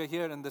while we're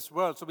here in this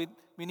world. So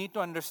we need to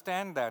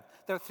understand that.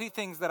 There are three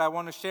things that I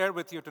want to share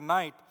with you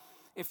tonight.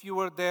 If you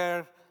were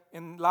there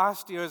in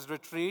last year's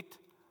retreat,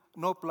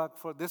 no plug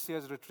for this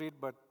year's retreat,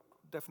 but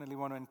definitely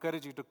want to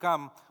encourage you to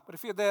come. But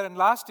if you're there in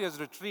last year's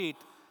retreat,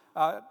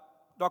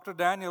 Pastor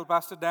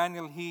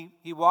Daniel,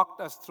 he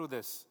walked us through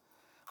this.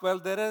 Well,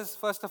 there is,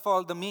 first of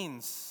all, the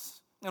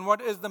means. And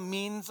what is the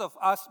means of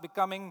us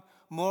becoming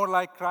more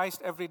like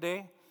Christ every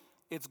day?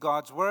 It's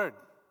God's Word.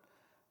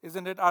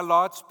 Isn't it our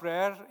Lord's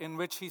Prayer in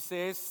which He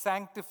says,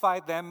 "Sanctify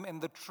them in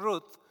the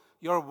truth.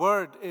 Your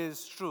Word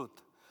is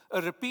truth."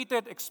 A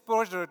repeated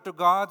exposure to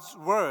God's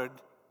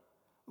Word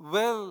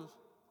will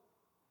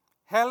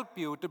help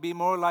you to be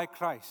more like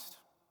Christ.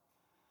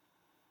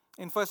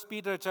 In 1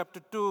 Peter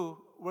chapter 2,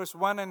 verse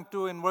 1 and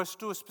 2, in verse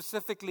 2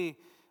 specifically,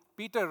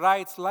 Peter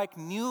writes, "Like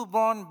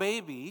newborn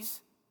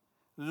babies,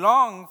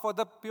 long for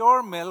the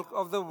pure milk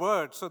of the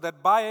Word, so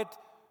that by it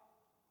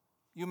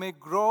you may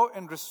grow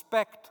in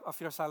respect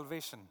of your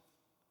salvation."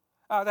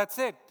 That's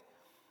it.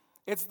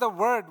 It's the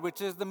Word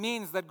which is the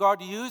means that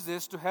God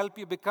uses to help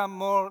you become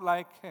more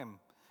like Him.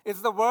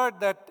 It's the Word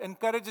that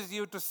encourages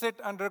you to sit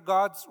under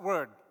God's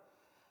Word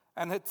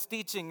and its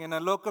teaching in a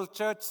local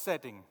church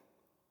setting.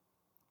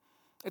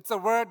 It's a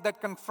Word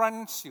that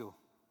confronts you.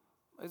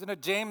 Isn't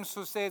it James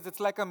who says it's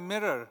like a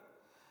mirror?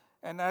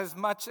 And as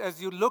much as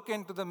you look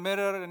into the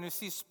mirror and you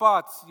see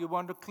spots, you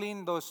want to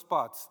clean those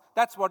spots.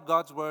 That's what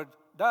God's Word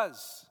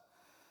does.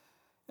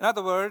 In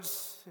other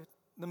words,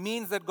 the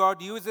means that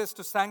God uses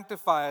to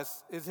sanctify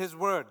us is His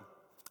Word.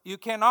 You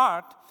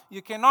cannot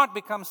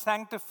become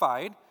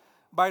sanctified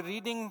by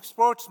reading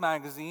sports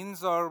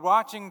magazines or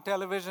watching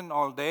television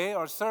all day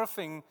or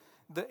surfing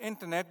the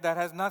internet that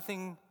has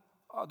nothing,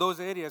 those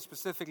areas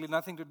specifically,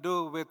 nothing to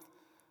do with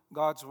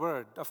God's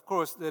Word. Of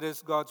course, there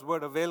is God's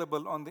Word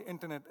available on the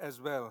internet as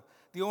well.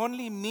 The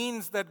only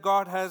means that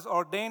God has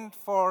ordained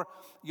for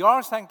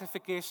your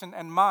sanctification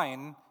and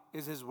mine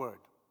is His Word.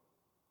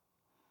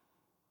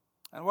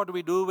 And what do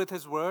we do with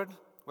His Word?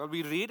 Well,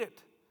 we read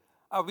it.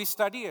 We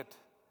study it.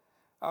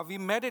 We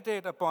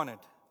meditate upon it.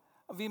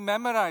 We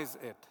memorize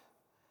it.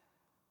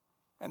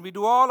 And we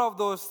do all of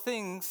those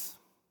things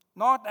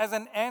not as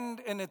an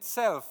end in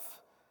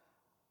itself,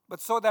 but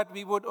so that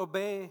we would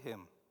obey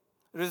Him,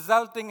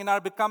 resulting in our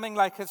becoming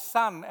like His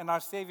Son and our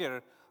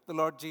Savior, the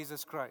Lord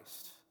Jesus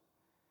Christ.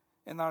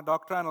 In our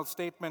doctrinal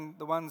statement,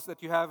 the ones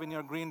that you have in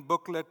your green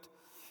booklet,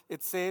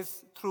 it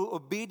says, "Through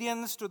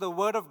obedience to the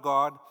Word of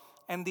God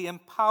and the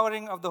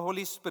empowering of the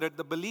Holy Spirit,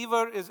 the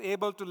believer is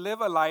able to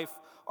live a life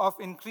of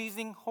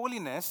increasing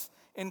holiness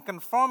in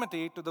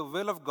conformity to the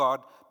will of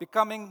God,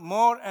 becoming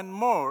more and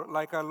more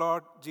like our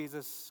Lord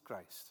Jesus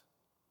Christ."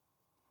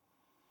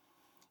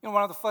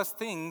 One of the first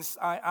things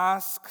I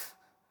ask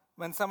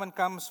when someone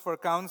comes for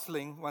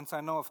counseling, once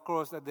I know, of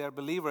course, that they are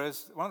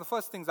believers, one of the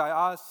first things I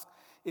ask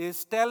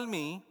is, tell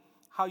me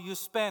how you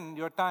spend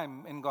your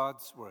time in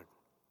God's Word.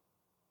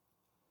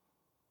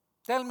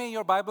 Tell me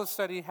your Bible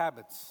study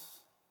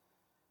habits.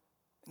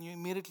 And you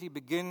immediately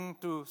begin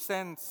to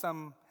sense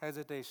some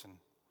hesitation.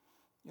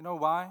 You know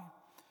why?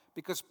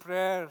 Because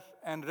prayer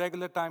and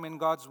regular time in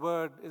God's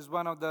Word is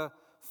one of the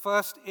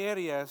first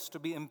areas to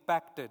be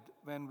impacted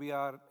when we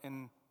are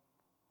in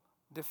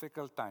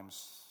difficult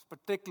times,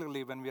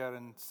 particularly when we are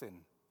in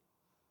sin.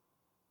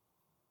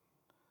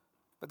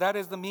 But that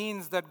is the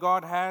means that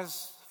God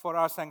has for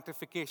our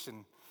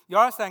sanctification.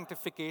 Your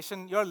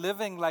sanctification, your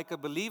living like a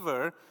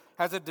believer,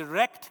 has a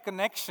direct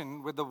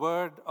connection with the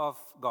Word of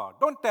God.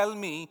 Don't tell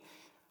me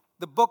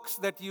the books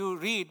that you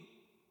read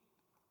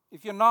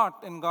if you're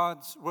not in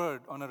God's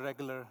Word on a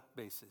regular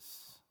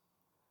basis.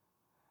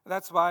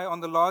 That's why on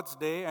the Lord's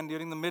Day and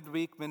during the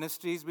midweek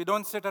ministries, we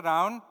don't sit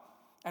around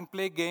and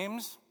play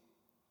games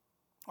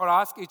or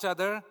ask each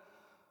other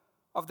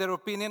of their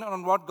opinion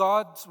on what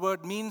God's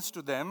Word means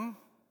to them.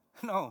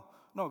 No,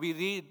 we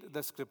read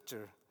the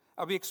Scripture.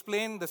 We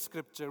explain the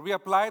Scripture. We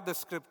apply the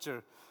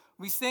Scripture.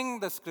 We sing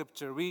the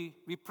Scripture. We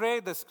pray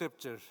the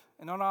Scripture.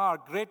 And on our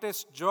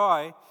greatest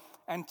joy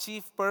and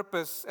chief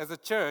purpose as a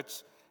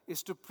church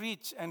is to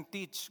preach and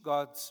teach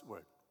God's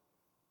Word.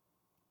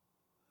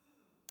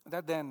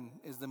 That then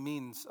is the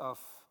means of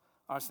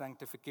our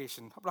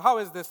sanctification. But how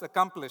is this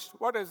accomplished?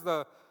 What is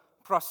the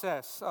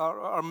process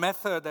or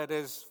method that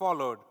is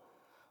followed?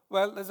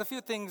 Well, there's a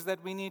few things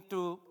that we need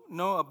to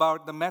know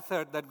about the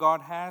method that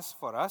God has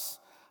for us.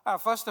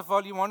 First of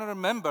all, you want to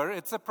remember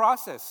it's a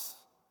process.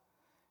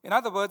 In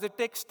other words, it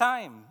takes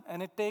time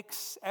and it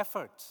takes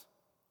effort.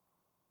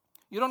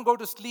 You don't go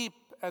to sleep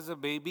as a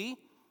baby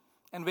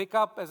and wake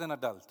up as an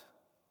adult.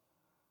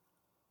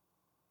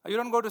 You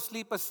don't go to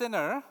sleep a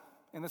sinner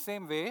in the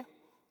same way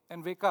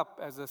and wake up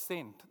as a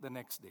saint the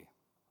next day.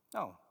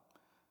 No.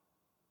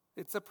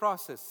 It's a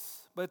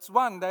process, but it's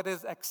one that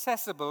is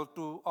accessible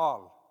to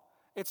all.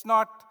 It's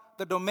not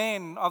the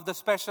domain of the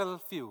special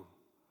few,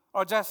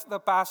 or just the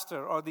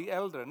pastor or the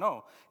elder.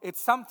 No, it's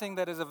something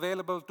that is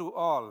available to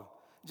all.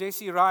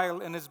 J.C.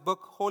 Ryle, in his book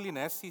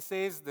Holiness, he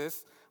says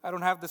this. I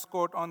don't have this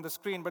quote on the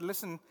screen, but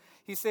listen.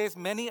 He says,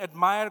 many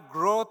admire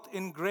growth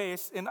in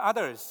grace in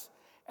others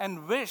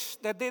and wish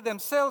that they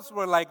themselves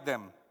were like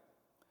them.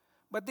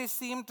 But they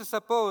seem to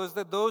suppose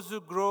that those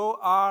who grow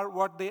are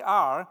what they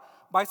are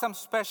by some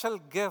special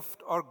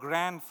gift or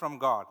grant from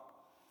God.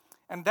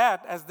 And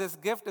that, as this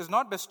gift is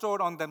not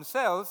bestowed on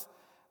themselves,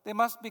 they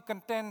must be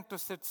content to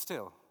sit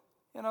still.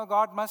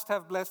 God must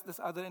have blessed this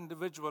other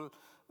individual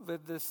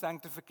with this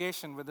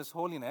sanctification, with this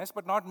holiness,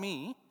 but not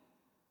me.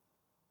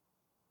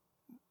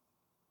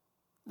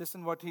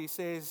 Listen what he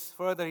says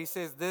further. He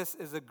says, this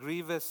is a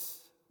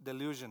grievous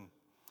delusion,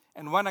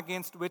 and one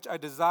against which I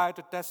desire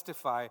to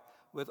testify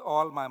with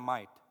all my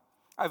might.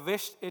 I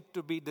wish it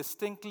to be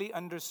distinctly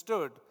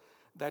understood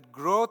that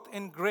growth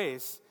in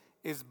grace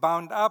is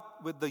bound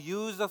up with the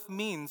use of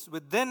means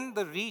within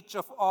the reach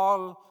of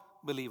all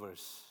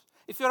believers.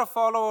 If you're a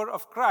follower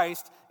of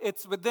Christ,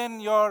 it's within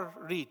your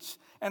reach.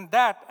 And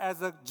that,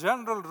 as a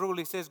general rule,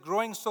 he says,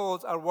 growing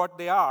souls are what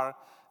they are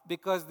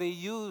because they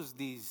use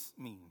these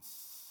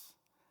means.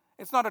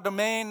 It's not a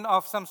domain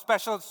of some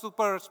special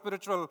super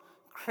spiritual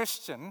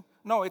Christian.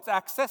 No, it's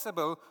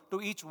accessible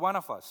to each one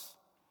of us.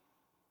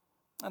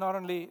 And not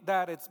only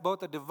that, it's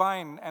both a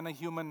divine and a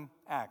human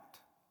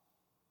act.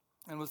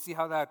 And we'll see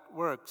how that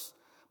works.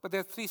 But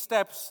there are 3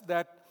 steps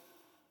that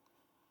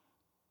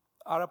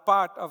are a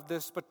part of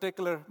this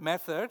particular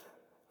method.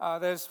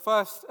 There's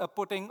first a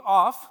putting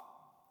off,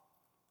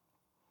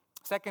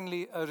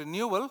 secondly a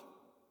renewal,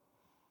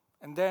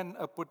 and then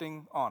a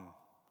putting on.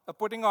 A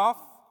putting off,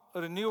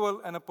 a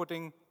renewal, and a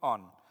putting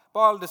on.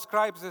 Paul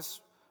describes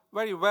this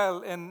very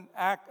well in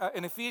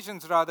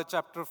Ephesians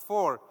chapter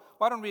 4.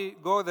 Why don't we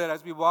go there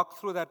as we walk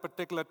through that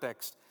particular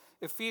text?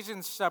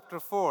 Ephesians chapter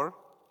 4,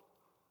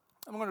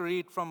 I'm going to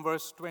read from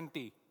verse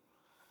 20.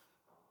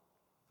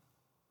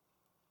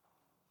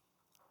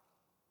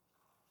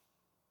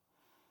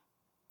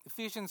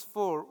 Ephesians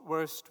 4,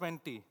 verse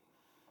 20.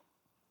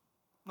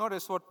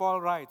 Notice what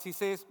Paul writes. He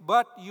says,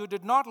 but you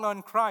did not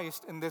learn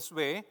Christ in this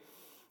way,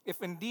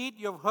 if indeed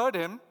you have heard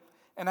him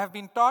and have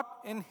been taught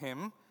in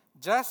him,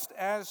 just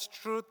as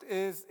truth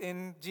is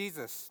in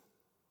Jesus.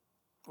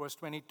 Verse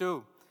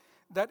 22.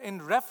 That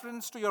in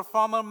reference to your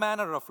former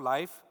manner of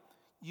life,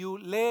 you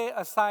lay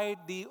aside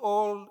the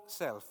old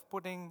self,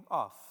 putting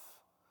off,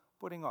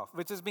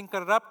 which is being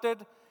corrupted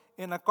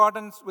in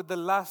accordance with the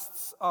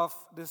lusts of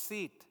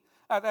deceit.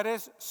 That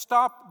is,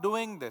 stop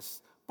doing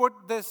this. Put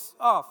this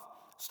off.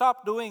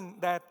 Stop doing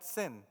that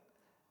sin.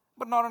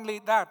 But not only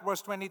that,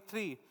 verse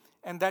 23,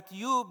 and that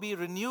you be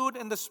renewed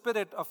in the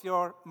spirit of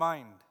your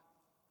mind.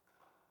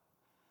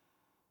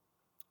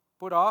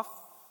 Put off,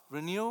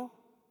 renew,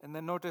 and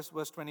then notice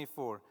verse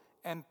 24,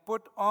 and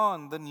put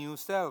on the new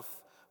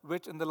self,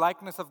 which in the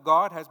likeness of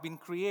God has been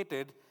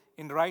created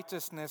in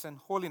righteousness and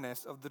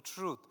holiness of the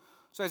truth.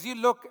 So as you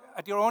look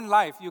at your own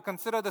life, you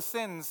consider the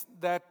sins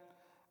that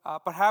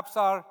perhaps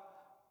are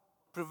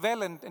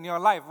prevalent in your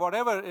life,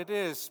 whatever it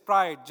is,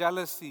 pride,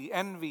 jealousy,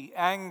 envy,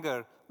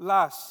 anger,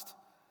 lust,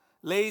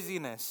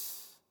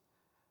 laziness.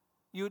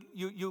 You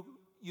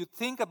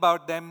think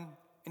about them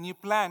and you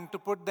plan to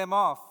put them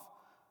off.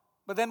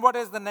 But then what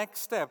is the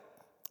next step?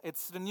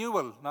 It's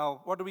renewal.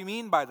 Now, what do we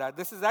mean by that?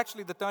 This is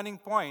actually the turning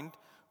point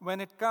when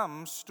it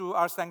comes to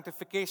our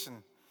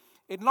sanctification.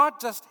 It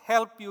not just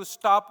help you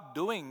stop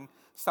doing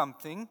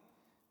something.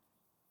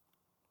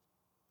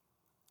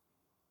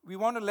 We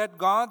want to let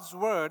God's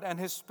word and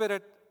his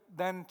spirit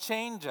then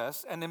change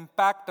us and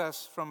impact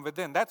us from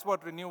within. That's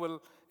what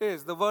renewal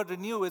is. The word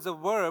renew is a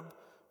verb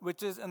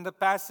which is in the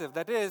passive.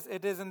 That is,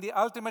 it is in the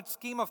ultimate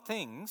scheme of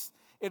things.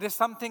 It is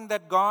something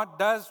that God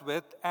does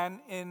with and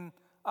in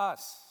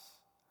us.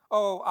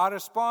 Oh, our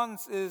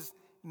response is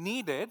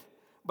needed,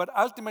 but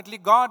ultimately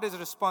God is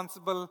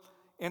responsible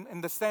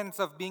in the sense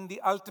of being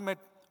the ultimate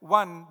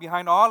one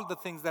behind all the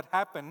things that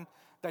happen,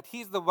 that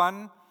he's the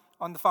one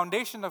on the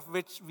foundation of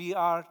which we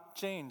are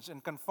changed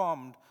and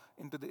conformed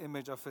into the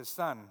image of his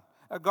Son.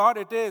 A God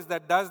it is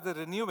that does the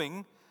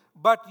renewing,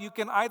 but you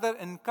can either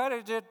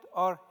encourage it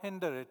or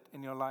hinder it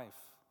in your life.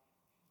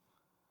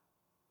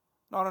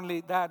 Not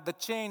only that, the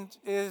change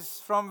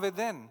is from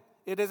within.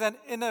 It is an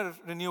inner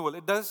renewal.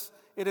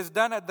 It is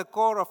done at the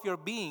core of your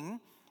being,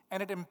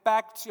 and it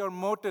impacts your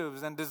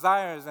motives and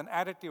desires and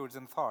attitudes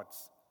and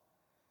thoughts.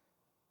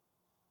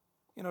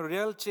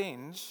 Real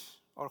change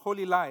or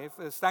holy life,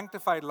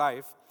 sanctified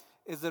life,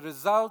 is the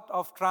result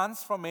of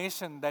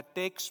transformation that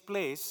takes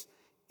place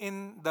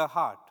in the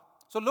heart.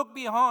 So look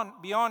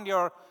beyond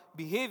your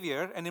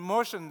behavior and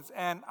emotions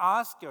and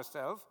ask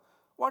yourself,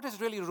 what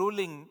is really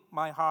ruling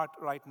my heart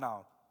right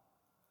now?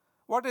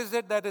 What is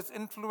it that is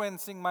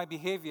influencing my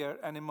behavior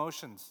and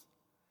emotions?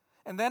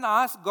 And then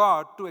ask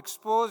God to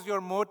expose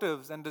your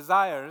motives and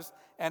desires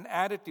and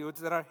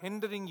attitudes that are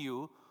hindering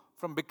you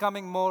from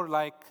becoming more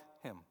like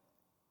him.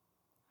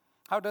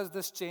 How does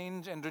this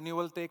change and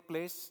renewal take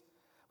place?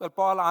 Well,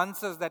 Paul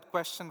answers that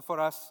question for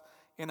us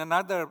in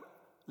another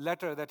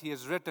letter that he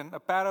has written, a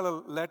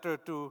parallel letter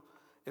to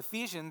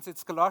Ephesians.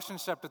 It's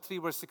Colossians chapter 3,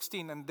 verse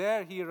 16. And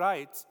there he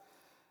writes,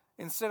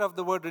 instead of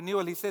the word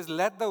renewal, he says,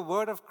 let the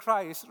word of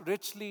Christ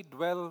richly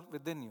dwell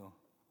within you.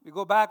 We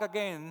go back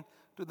again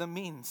to the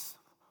means.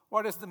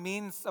 What is the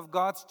means of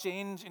God's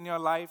change in your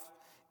life?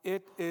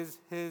 It is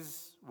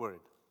his word.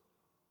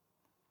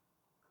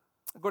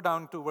 Go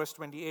down to verse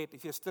 28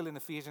 if you're still in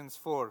Ephesians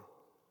 4.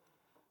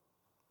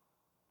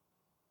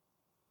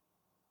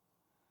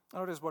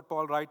 Notice what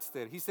Paul writes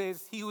there. He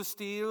says, he who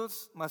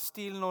steals must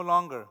steal no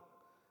longer.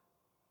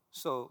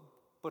 So,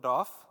 put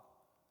off.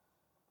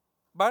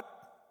 But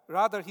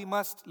rather he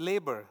must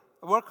labor,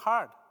 work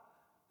hard.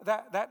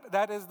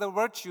 That is the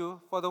virtue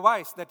for the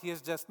vice that he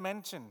has just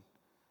mentioned.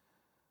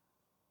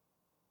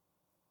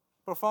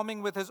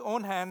 Performing with his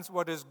own hands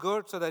what is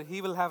good so that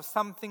he will have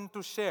something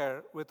to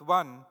share with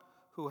one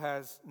who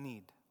has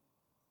need.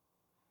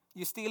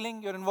 You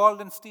stealing? You're involved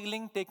in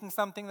stealing, taking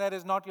something that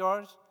is not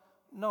yours?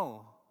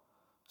 No.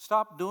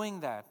 Stop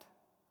doing that.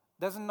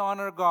 Doesn't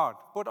honor God.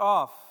 Put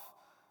off.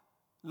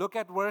 Look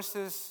at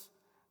verses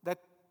that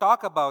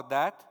talk about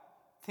that.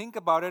 Think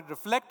about it,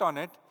 reflect on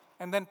it,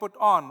 and then put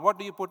on. What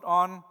do you put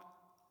on?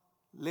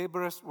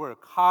 Laborious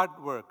work, hard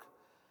work.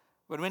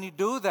 But when you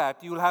do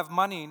that, you will have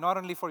money not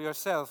only for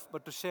yourself,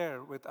 but to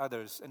share with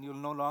others. And you'll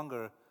no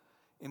longer,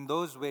 in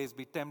those ways,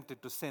 be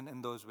tempted to sin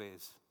in those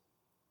ways.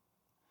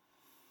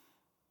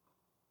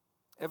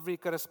 Every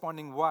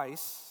corresponding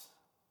vice,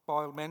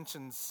 Paul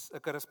mentions a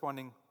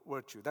corresponding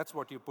virtue. That's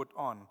what you put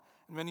on.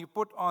 And when you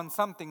put on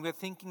something, we're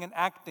thinking and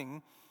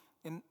acting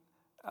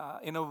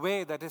in a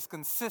way that is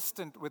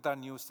consistent with our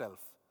new self.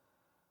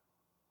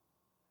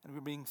 And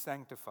we're being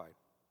sanctified.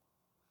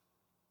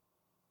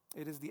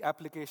 It is the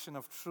application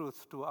of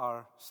truth to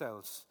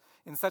ourselves.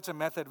 In such a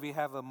method, we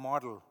have a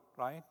model,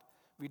 right?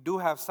 We do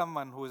have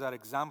someone who is our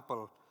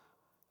example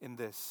in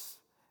this.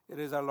 It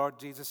is our Lord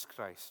Jesus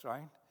Christ,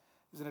 right?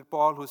 Isn't it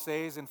Paul who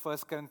says in 1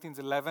 Corinthians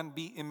 11,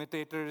 be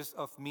imitators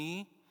of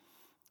me,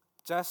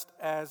 just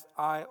as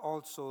I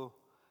also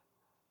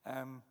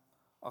am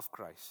of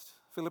Christ.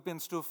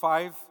 Philippians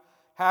 2:5,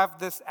 have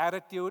this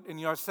attitude in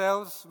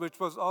yourselves, which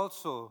was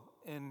also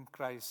in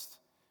Christ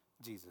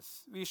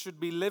Jesus. We should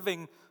be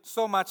living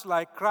so much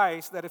like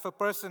Christ that if a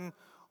person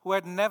who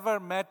had never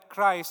met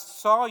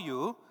Christ saw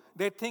you,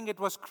 they'd think it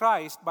was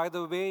Christ by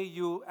the way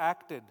you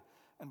acted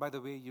and by the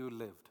way you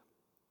lived.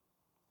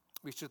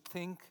 We should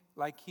think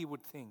like he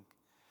would think.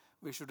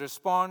 We should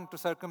respond to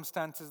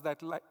circumstances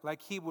that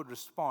like he would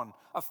respond.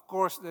 Of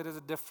course, there is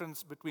a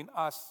difference between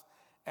us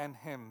and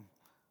him.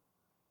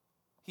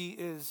 He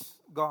is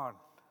God,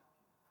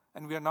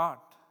 and we are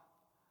not.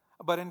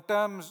 But in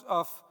terms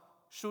of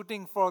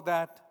shooting for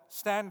that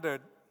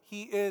standard,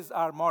 he is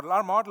our model.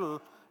 Our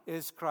model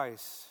is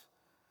Christ.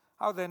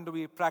 How then do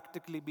we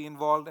practically be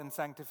involved in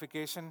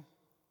sanctification?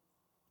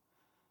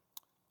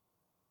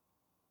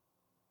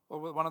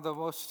 Well, one of the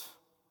most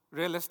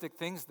realistic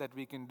things that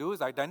we can do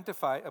is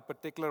identify a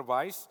particular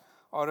vice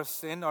or a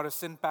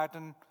sin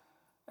pattern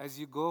as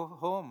you go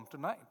home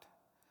tonight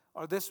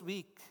or this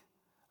week.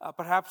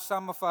 Perhaps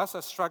some of us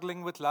are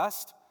struggling with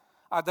lust,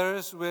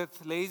 others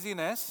with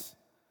laziness,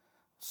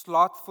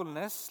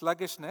 slothfulness,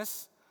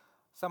 sluggishness,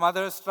 some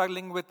others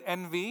struggling with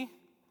envy,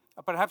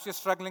 or perhaps you're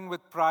struggling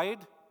with pride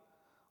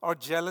or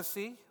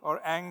jealousy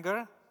or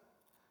anger.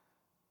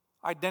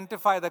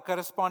 Identify the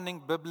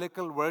corresponding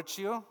biblical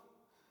virtue.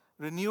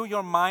 Renew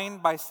your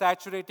mind by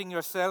saturating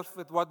yourself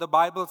with what the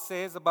Bible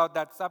says about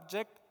that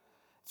subject.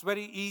 It's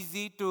very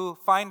easy to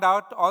find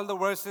out all the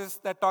verses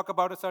that talk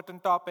about a certain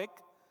topic.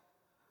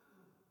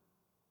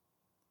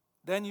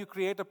 Then you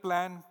create a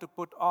plan to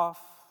put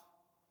off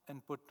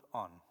and put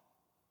on.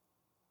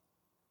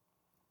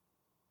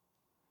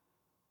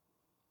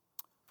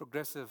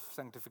 Progressive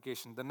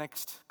sanctification. The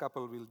next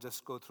couple we'll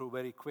just go through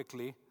very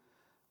quickly.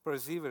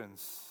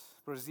 Perseverance.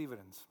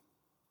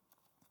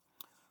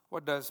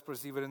 What does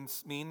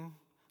perseverance mean?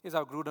 Here's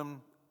how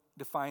Grudem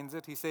defines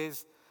it. He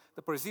says,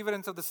 the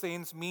perseverance of the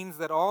saints means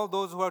that all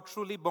those who are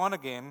truly born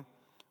again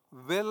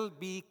will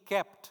be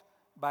kept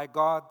by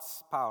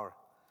God's power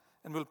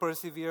and will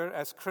persevere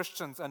as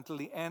Christians until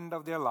the end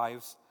of their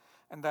lives,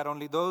 and that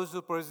only those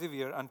who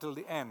persevere until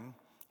the end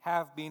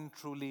have been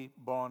truly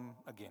born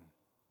again.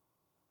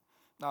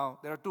 Now,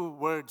 there are two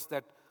words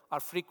that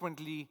are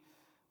frequently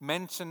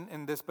mentioned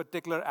in this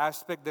particular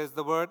aspect. There's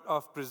the word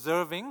of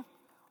preserving,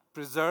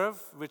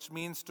 preserve, which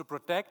means to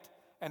protect,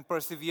 and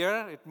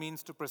persevere, it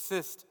means to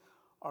persist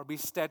or be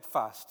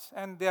steadfast.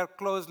 And they are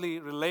closely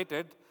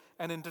related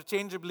and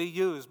interchangeably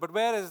used. But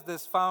where is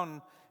this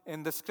found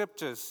in the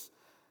scriptures?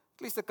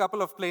 At least a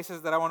couple of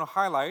places that I want to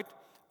highlight.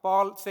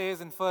 Paul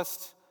says in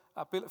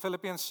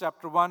Philippians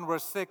chapter 1,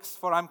 verse 6,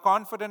 for I'm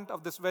confident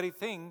of this very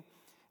thing,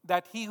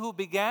 that he who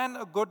began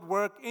a good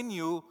work in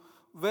you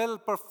will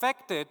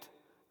perfect it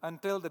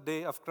until the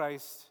day of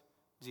Christ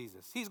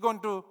Jesus. He's going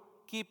to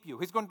keep you.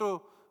 He's going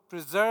to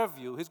preserve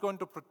you. He's going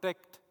to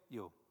protect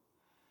you.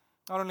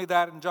 Not only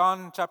that, in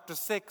John chapter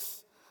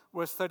 6,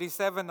 verse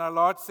 37, our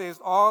Lord says,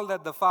 all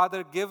that the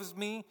Father gives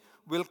me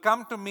will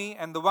come to me,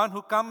 and the one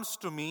who comes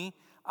to me,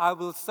 I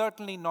will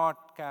certainly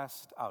not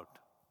cast out.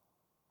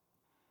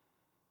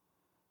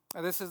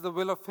 And this is the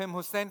will of him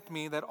who sent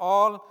me, that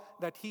all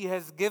that he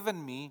has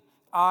given me,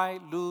 I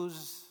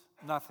lose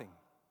nothing,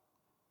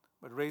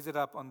 but raise it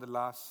up on the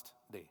last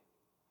day.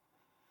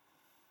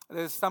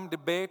 There is some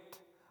debate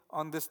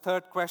on this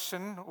third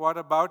question. What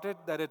about it?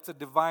 That it's a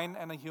divine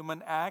and a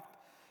human act.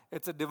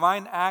 It's a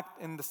divine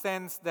act in the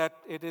sense that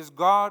it is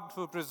God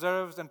who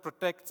preserves and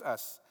protects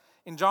us.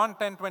 In John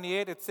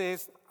 10:28, it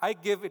says, I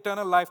give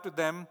eternal life to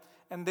them,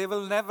 and they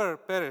will never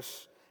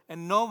perish,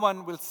 and no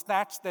one will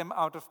snatch them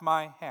out of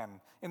my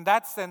hand. In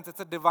that sense, it's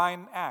a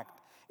divine act.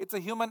 It's a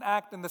human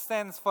act in the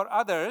sense for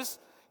others,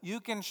 you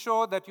can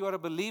show that you are a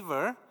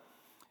believer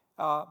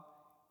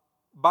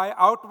by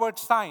outward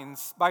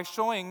signs, by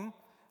showing,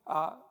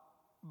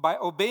 by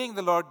obeying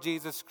the Lord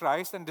Jesus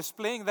Christ and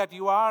displaying that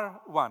you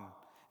are one.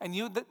 And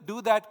you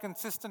do that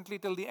consistently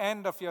till the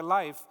end of your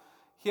life.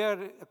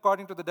 Here,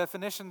 according to the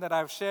definition that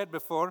I've shared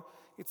before,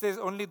 it says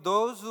only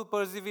those who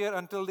persevere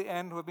until the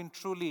end who have been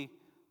truly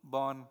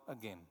born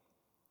again.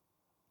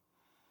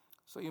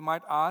 So you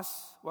might ask,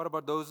 what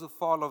about those who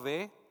fall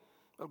away?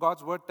 Well,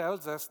 God's word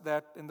tells us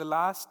that in the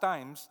last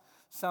times,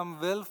 some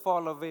will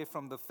fall away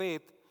from the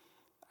faith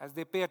as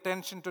they pay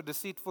attention to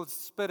deceitful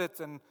spirits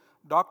and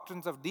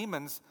doctrines of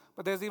demons.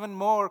 But there's even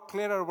more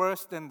clearer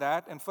verse than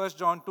that. In 1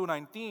 John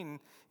 2:19,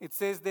 it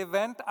says, they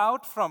went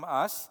out from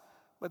us,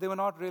 but they were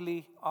not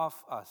really of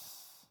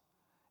us.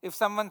 If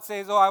someone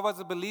says, I was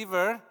a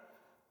believer,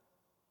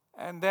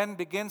 and then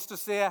begins to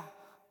say,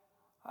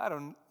 I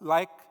don't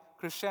like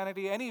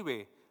Christianity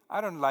anyway.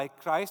 I don't like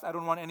Christ. I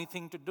don't want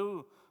anything to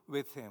do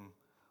with him.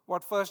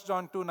 What 1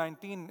 John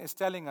 2:19 is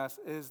telling us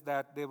is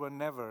that they were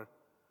never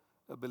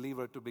a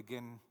believer to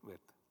begin with.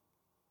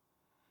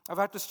 I've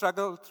had to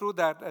struggle through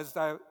that as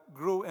I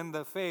grew in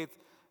the faith,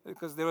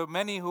 because there were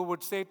many who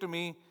would say to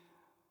me,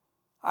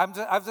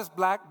 I've just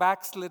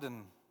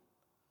backslidden.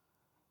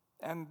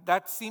 And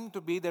that seemed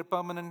to be their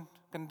permanent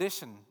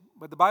condition.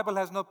 But the Bible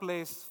has no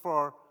place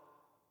for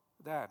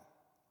that.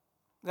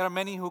 There are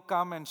many who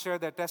come and share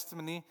their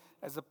testimony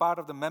as a part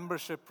of the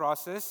membership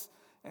process.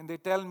 And they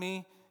tell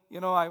me,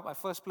 I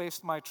first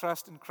placed my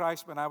trust in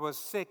Christ when I was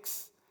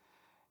 6.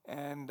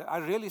 And I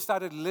really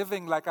started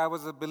living like I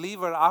was a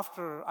believer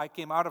after I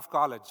came out of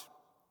college.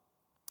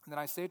 And then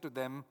I say to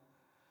them,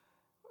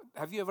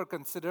 have you ever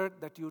considered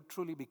that you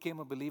truly became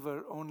a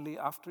believer only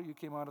after you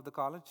came out of the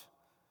college?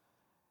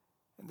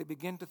 And they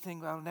begin to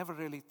think, well, I never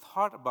really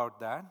thought about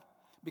that,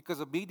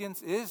 because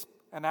obedience is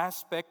an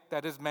aspect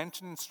that is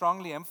mentioned and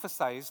strongly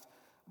emphasized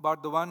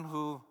about the one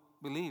who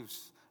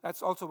believes.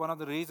 That's also one of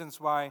the reasons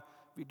why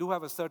we do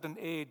have a certain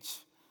age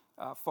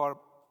for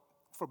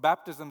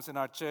baptisms in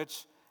our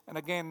church. And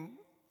again,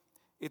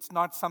 it's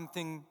not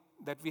something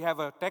that we have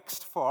a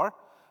text for,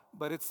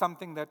 but it's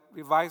something that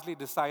we wisely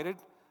decided.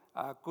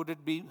 Could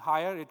it be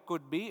higher? It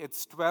could be.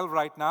 It's 12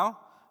 right now.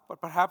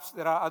 But perhaps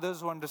there are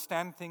others who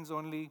understand things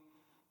only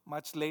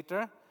much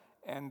later,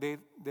 and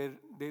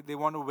they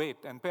want to wait.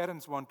 And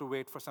parents want to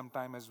wait for some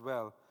time as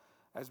well,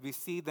 as we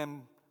see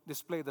them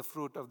display the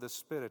fruit of the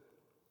Spirit.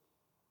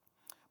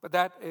 But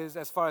that is,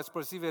 as far as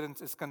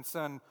perseverance is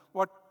concerned,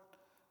 what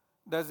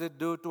does it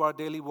do to our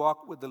daily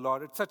walk with the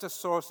Lord? It's such a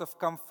source of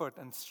comfort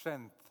and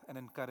strength and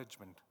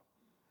encouragement.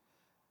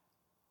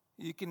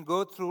 You can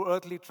go through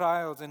earthly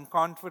trials in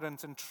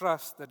confidence and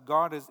trust that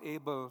God is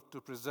able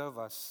to preserve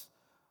us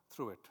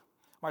through it.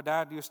 My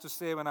dad used to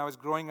say when I was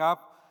growing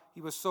up, he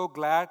was so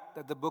glad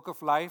that the book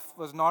of life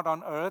was not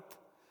on earth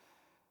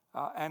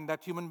and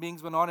that human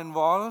beings were not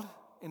involved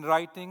in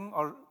writing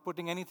or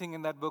putting anything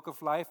in that book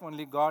of life.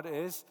 Only God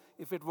is.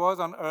 If it was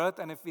on earth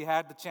and if we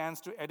had the chance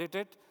to edit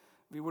it,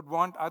 we would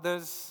want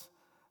others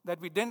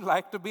that we didn't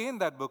like to be in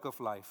that book of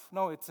life.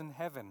 No, it's in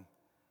heaven.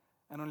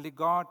 And only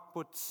God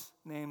puts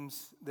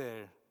names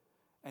there,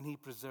 and he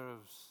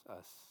preserves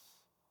us.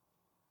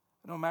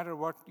 No matter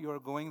what you are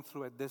going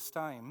through at this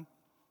time,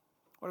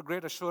 what a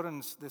great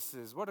assurance this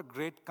is. What a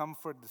great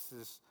comfort this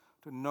is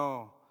to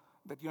know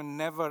that you're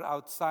never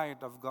outside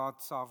of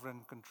God's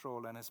sovereign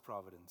control and his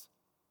providence.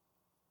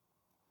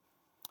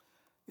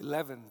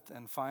 11th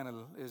and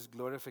final is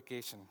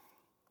glorification.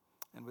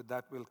 And with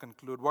that, we'll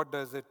conclude. What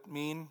does it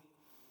mean?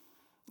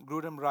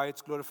 Grudem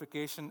writes,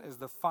 glorification is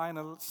the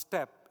final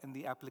step in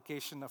the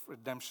application of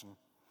redemption.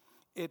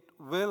 It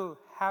will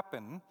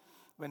happen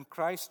when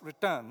Christ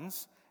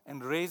returns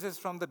and raises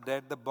from the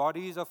dead the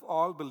bodies of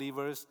all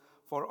believers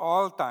for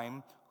all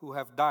time who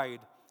have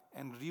died,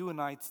 and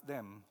reunites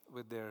them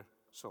with their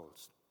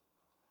souls.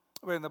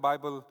 Where in the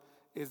Bible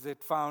is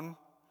it found?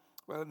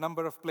 Well, a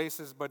number of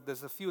places, but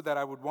there's a few that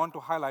I would want to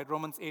highlight.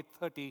 Romans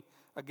 8:30,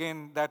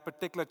 again, that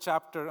particular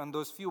chapter and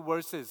those few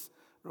verses,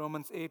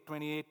 Romans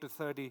 8:28 to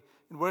 30.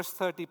 In verse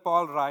 30,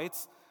 Paul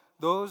writes,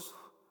 those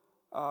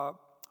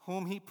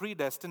whom he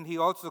predestined, he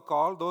also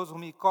called. Those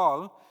whom he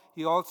called,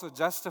 he also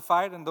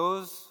justified. And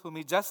those whom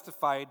he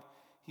justified,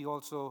 he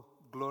also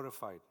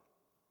glorified.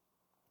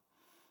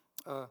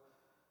 A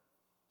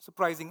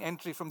surprising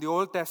entry from the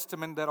Old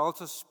Testament that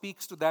also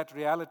speaks to that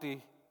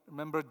reality.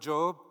 Remember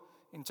Job?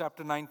 in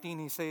chapter 19,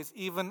 he says,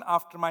 "Even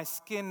after my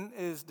skin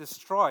is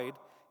destroyed,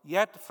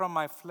 yet from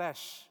my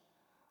flesh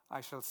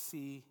I shall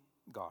see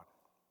God."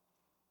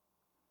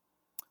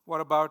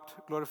 What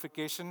about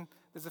glorification?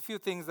 There's a few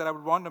things that I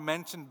would want to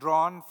mention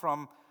drawn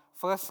from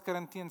 1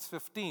 Corinthians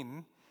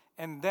 15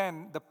 and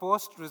then the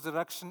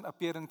post-resurrection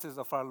appearances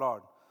of our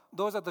Lord.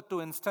 Those are the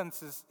two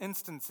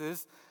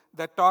instances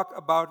that talk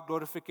about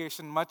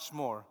glorification much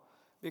more,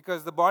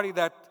 because the body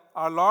that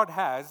our Lord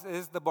has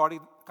is the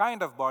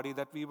kind of body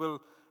that we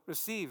will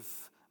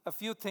receive. A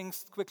few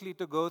things quickly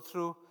to go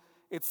through.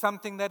 It's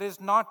something that is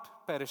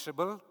not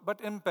perishable,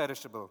 but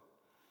imperishable.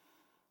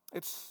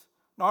 It's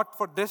not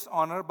for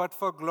dishonor, but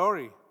for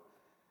glory.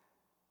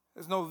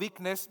 There's no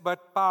weakness,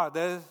 but power.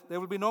 There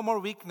will be no more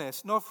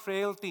weakness, no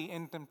frailty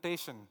in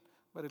temptation,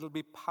 but it will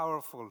be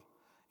powerful.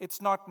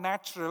 It's not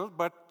natural,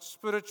 but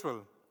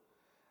spiritual.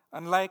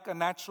 Unlike a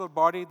natural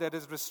body that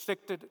is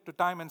restricted to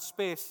time and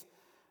space,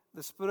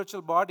 the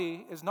spiritual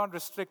body is not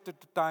restricted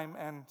to time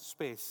and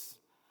space.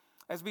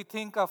 As we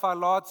think of our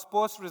Lord's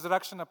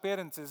post-resurrection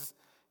appearances,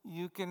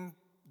 you can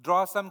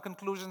draw some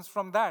conclusions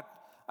from that.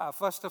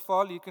 First of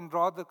all, you can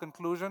draw the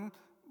conclusion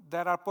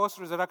that our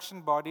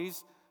post-resurrection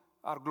bodies,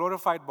 our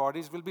glorified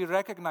bodies, will be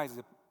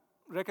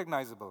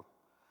recognizable.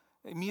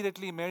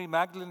 Immediately, Mary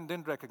Magdalene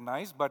didn't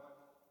recognize, but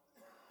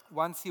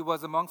once he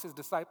was amongst his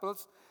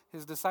disciples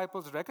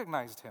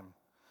recognized him.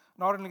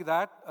 Not only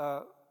that,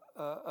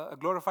 a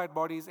glorified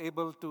body is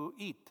able to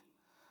eat.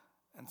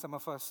 And some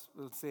of us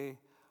will say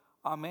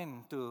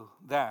amen to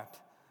that.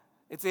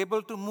 It's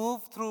able to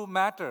move through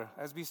matter,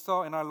 as we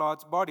saw in our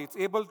Lord's body. It's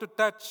able to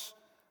touch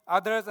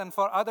others and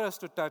for others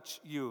to touch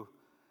you.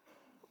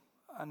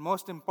 And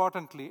most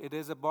importantly, it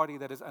is a body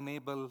that is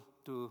unable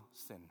to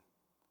sin.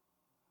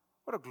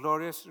 What a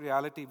glorious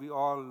reality we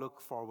all look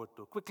forward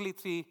to. Quickly,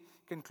 3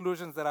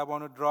 conclusions that I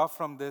want to draw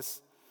from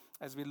this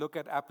as we look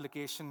at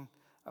application.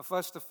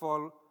 First of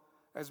all,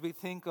 as we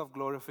think of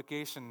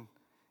glorification,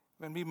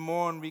 when we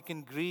mourn, we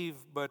can grieve,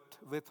 but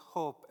with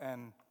hope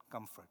and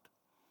comfort.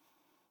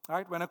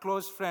 Right? When a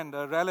close friend,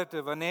 a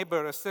relative, a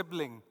neighbor, a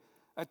sibling,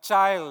 a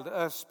child,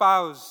 a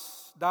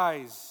spouse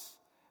dies,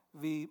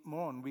 we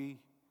mourn. We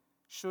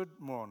should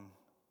mourn.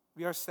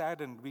 We are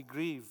saddened. We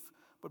grieve.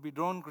 But we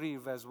don't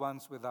grieve as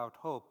once without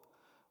hope.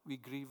 We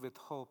grieve with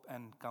hope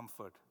and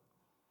comfort.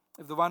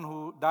 If the one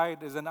who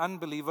died is an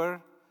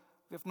unbeliever,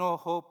 we have no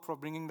hope for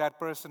bringing that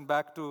person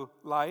back to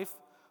life.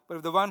 But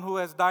if the one who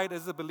has died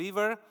is a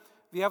believer,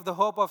 we have the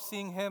hope of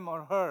seeing him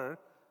or her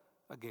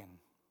again.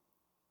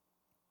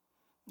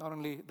 Not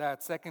only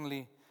that,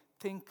 secondly,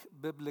 think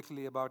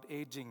biblically about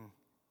aging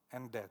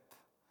and death.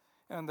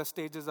 In the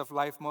stages of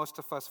life most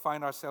of us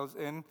find ourselves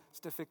in, it's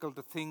difficult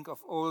to think of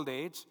old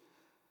age.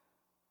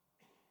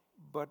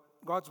 But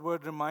God's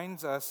word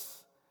reminds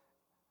us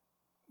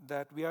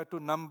that we are to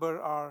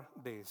number our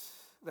days,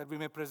 that we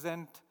may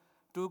present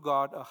to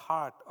God a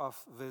heart of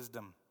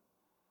wisdom.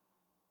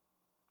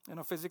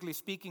 Physically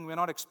speaking, we're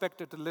not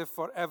expected to live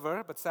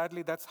forever, but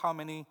sadly that's how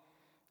many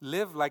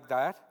live like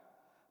that.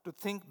 To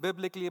think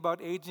biblically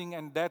about aging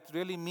and death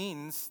really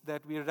means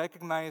that we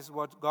recognize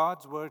what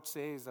God's word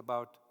says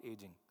about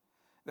aging.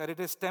 That it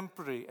is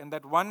temporary, and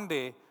that one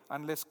day,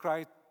 unless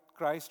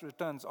Christ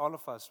returns, all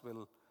of us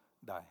will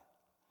die.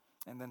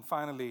 And then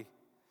finally,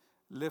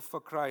 live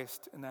for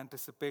Christ in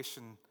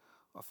anticipation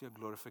of your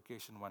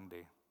glorification one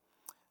day.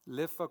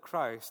 Live for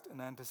Christ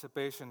in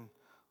anticipation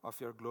of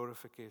your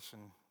glorification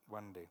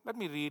one day. Let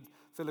me read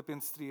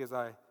Philippians 3 as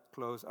I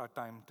close our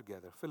time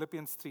together.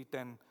 Philippians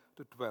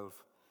 3:10-12.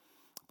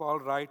 Paul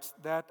writes,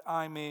 "That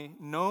I may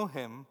know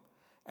him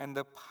and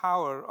the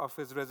power of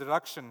his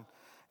resurrection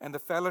and the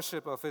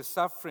fellowship of his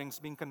sufferings,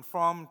 being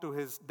conformed to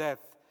his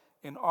death,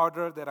 in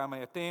order that I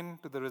may attain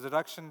to the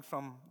resurrection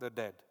from the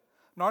dead.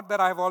 Not that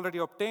I have already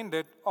obtained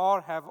it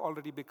or have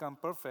already become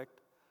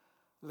perfect."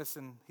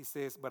 Listen, he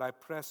says, "But I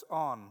press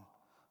on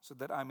so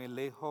that I may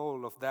lay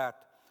hold of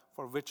that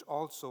for which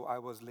also I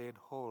was laid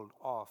hold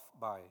of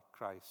by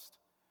Christ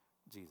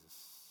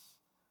Jesus."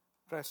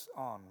 Press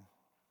on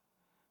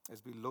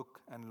as we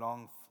look and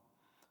long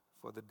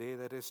for the day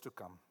that is to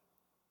come.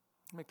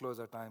 Let me close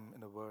our time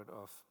in a word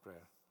of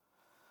prayer.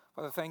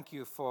 Father, thank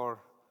you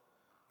for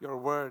your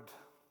word.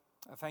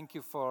 I thank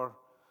you for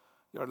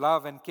your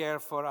love and care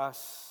for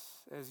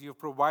us as you've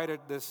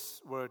provided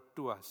this word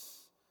to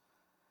us.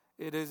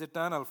 It is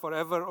eternal.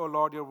 Forever, O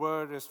Lord, your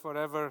word is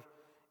forever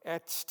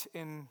etched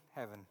in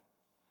heaven.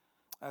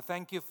 I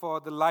thank you for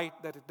the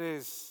light that it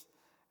is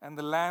and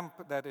the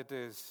lamp that it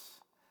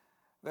is,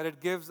 that it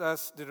gives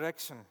us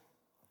direction.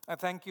 I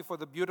thank you for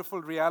the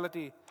beautiful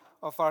reality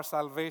of our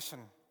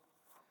salvation,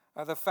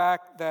 the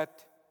fact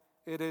that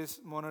it is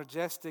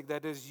monergistic,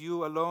 that is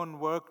you alone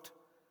worked.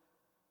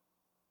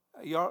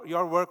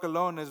 Your work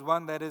alone is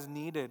one that is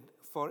needed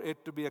for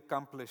it to be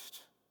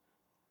accomplished.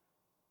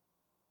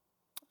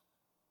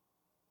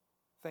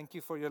 Thank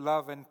you for your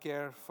love and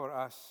care for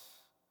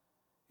us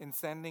in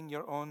sending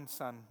your own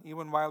Son,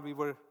 even while we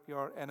were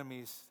your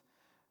enemies,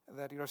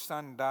 that your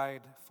Son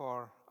died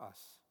for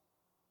us.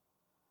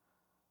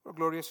 What a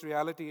glorious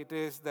reality it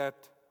is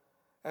that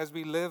as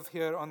we live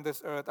here on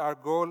this earth, our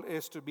goal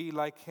is to be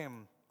like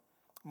Him,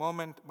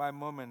 moment by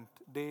moment,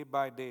 day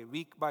by day,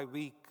 week by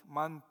week,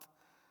 month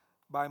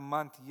by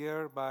month,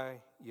 year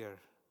by year.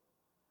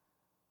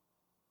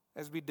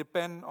 As we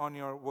depend on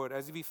your word,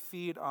 as we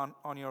feed on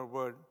your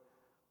word,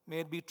 may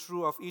it be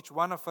true of each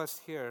one of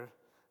us here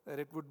that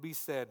it would be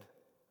said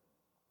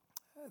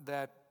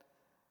that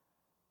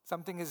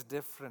something is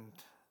different.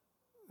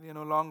 We are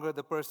no longer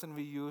the person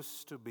we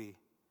used to be,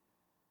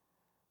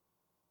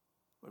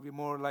 but we're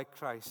more like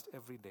Christ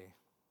every day.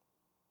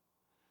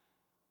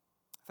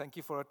 Thank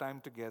you for our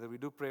time together. We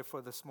do pray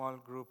for the small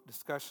group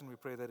discussion. We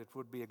pray that it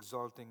would be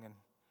exalting and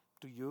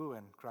to you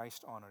and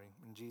Christ honoring.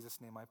 In Jesus'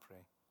 name I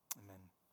pray. Amen.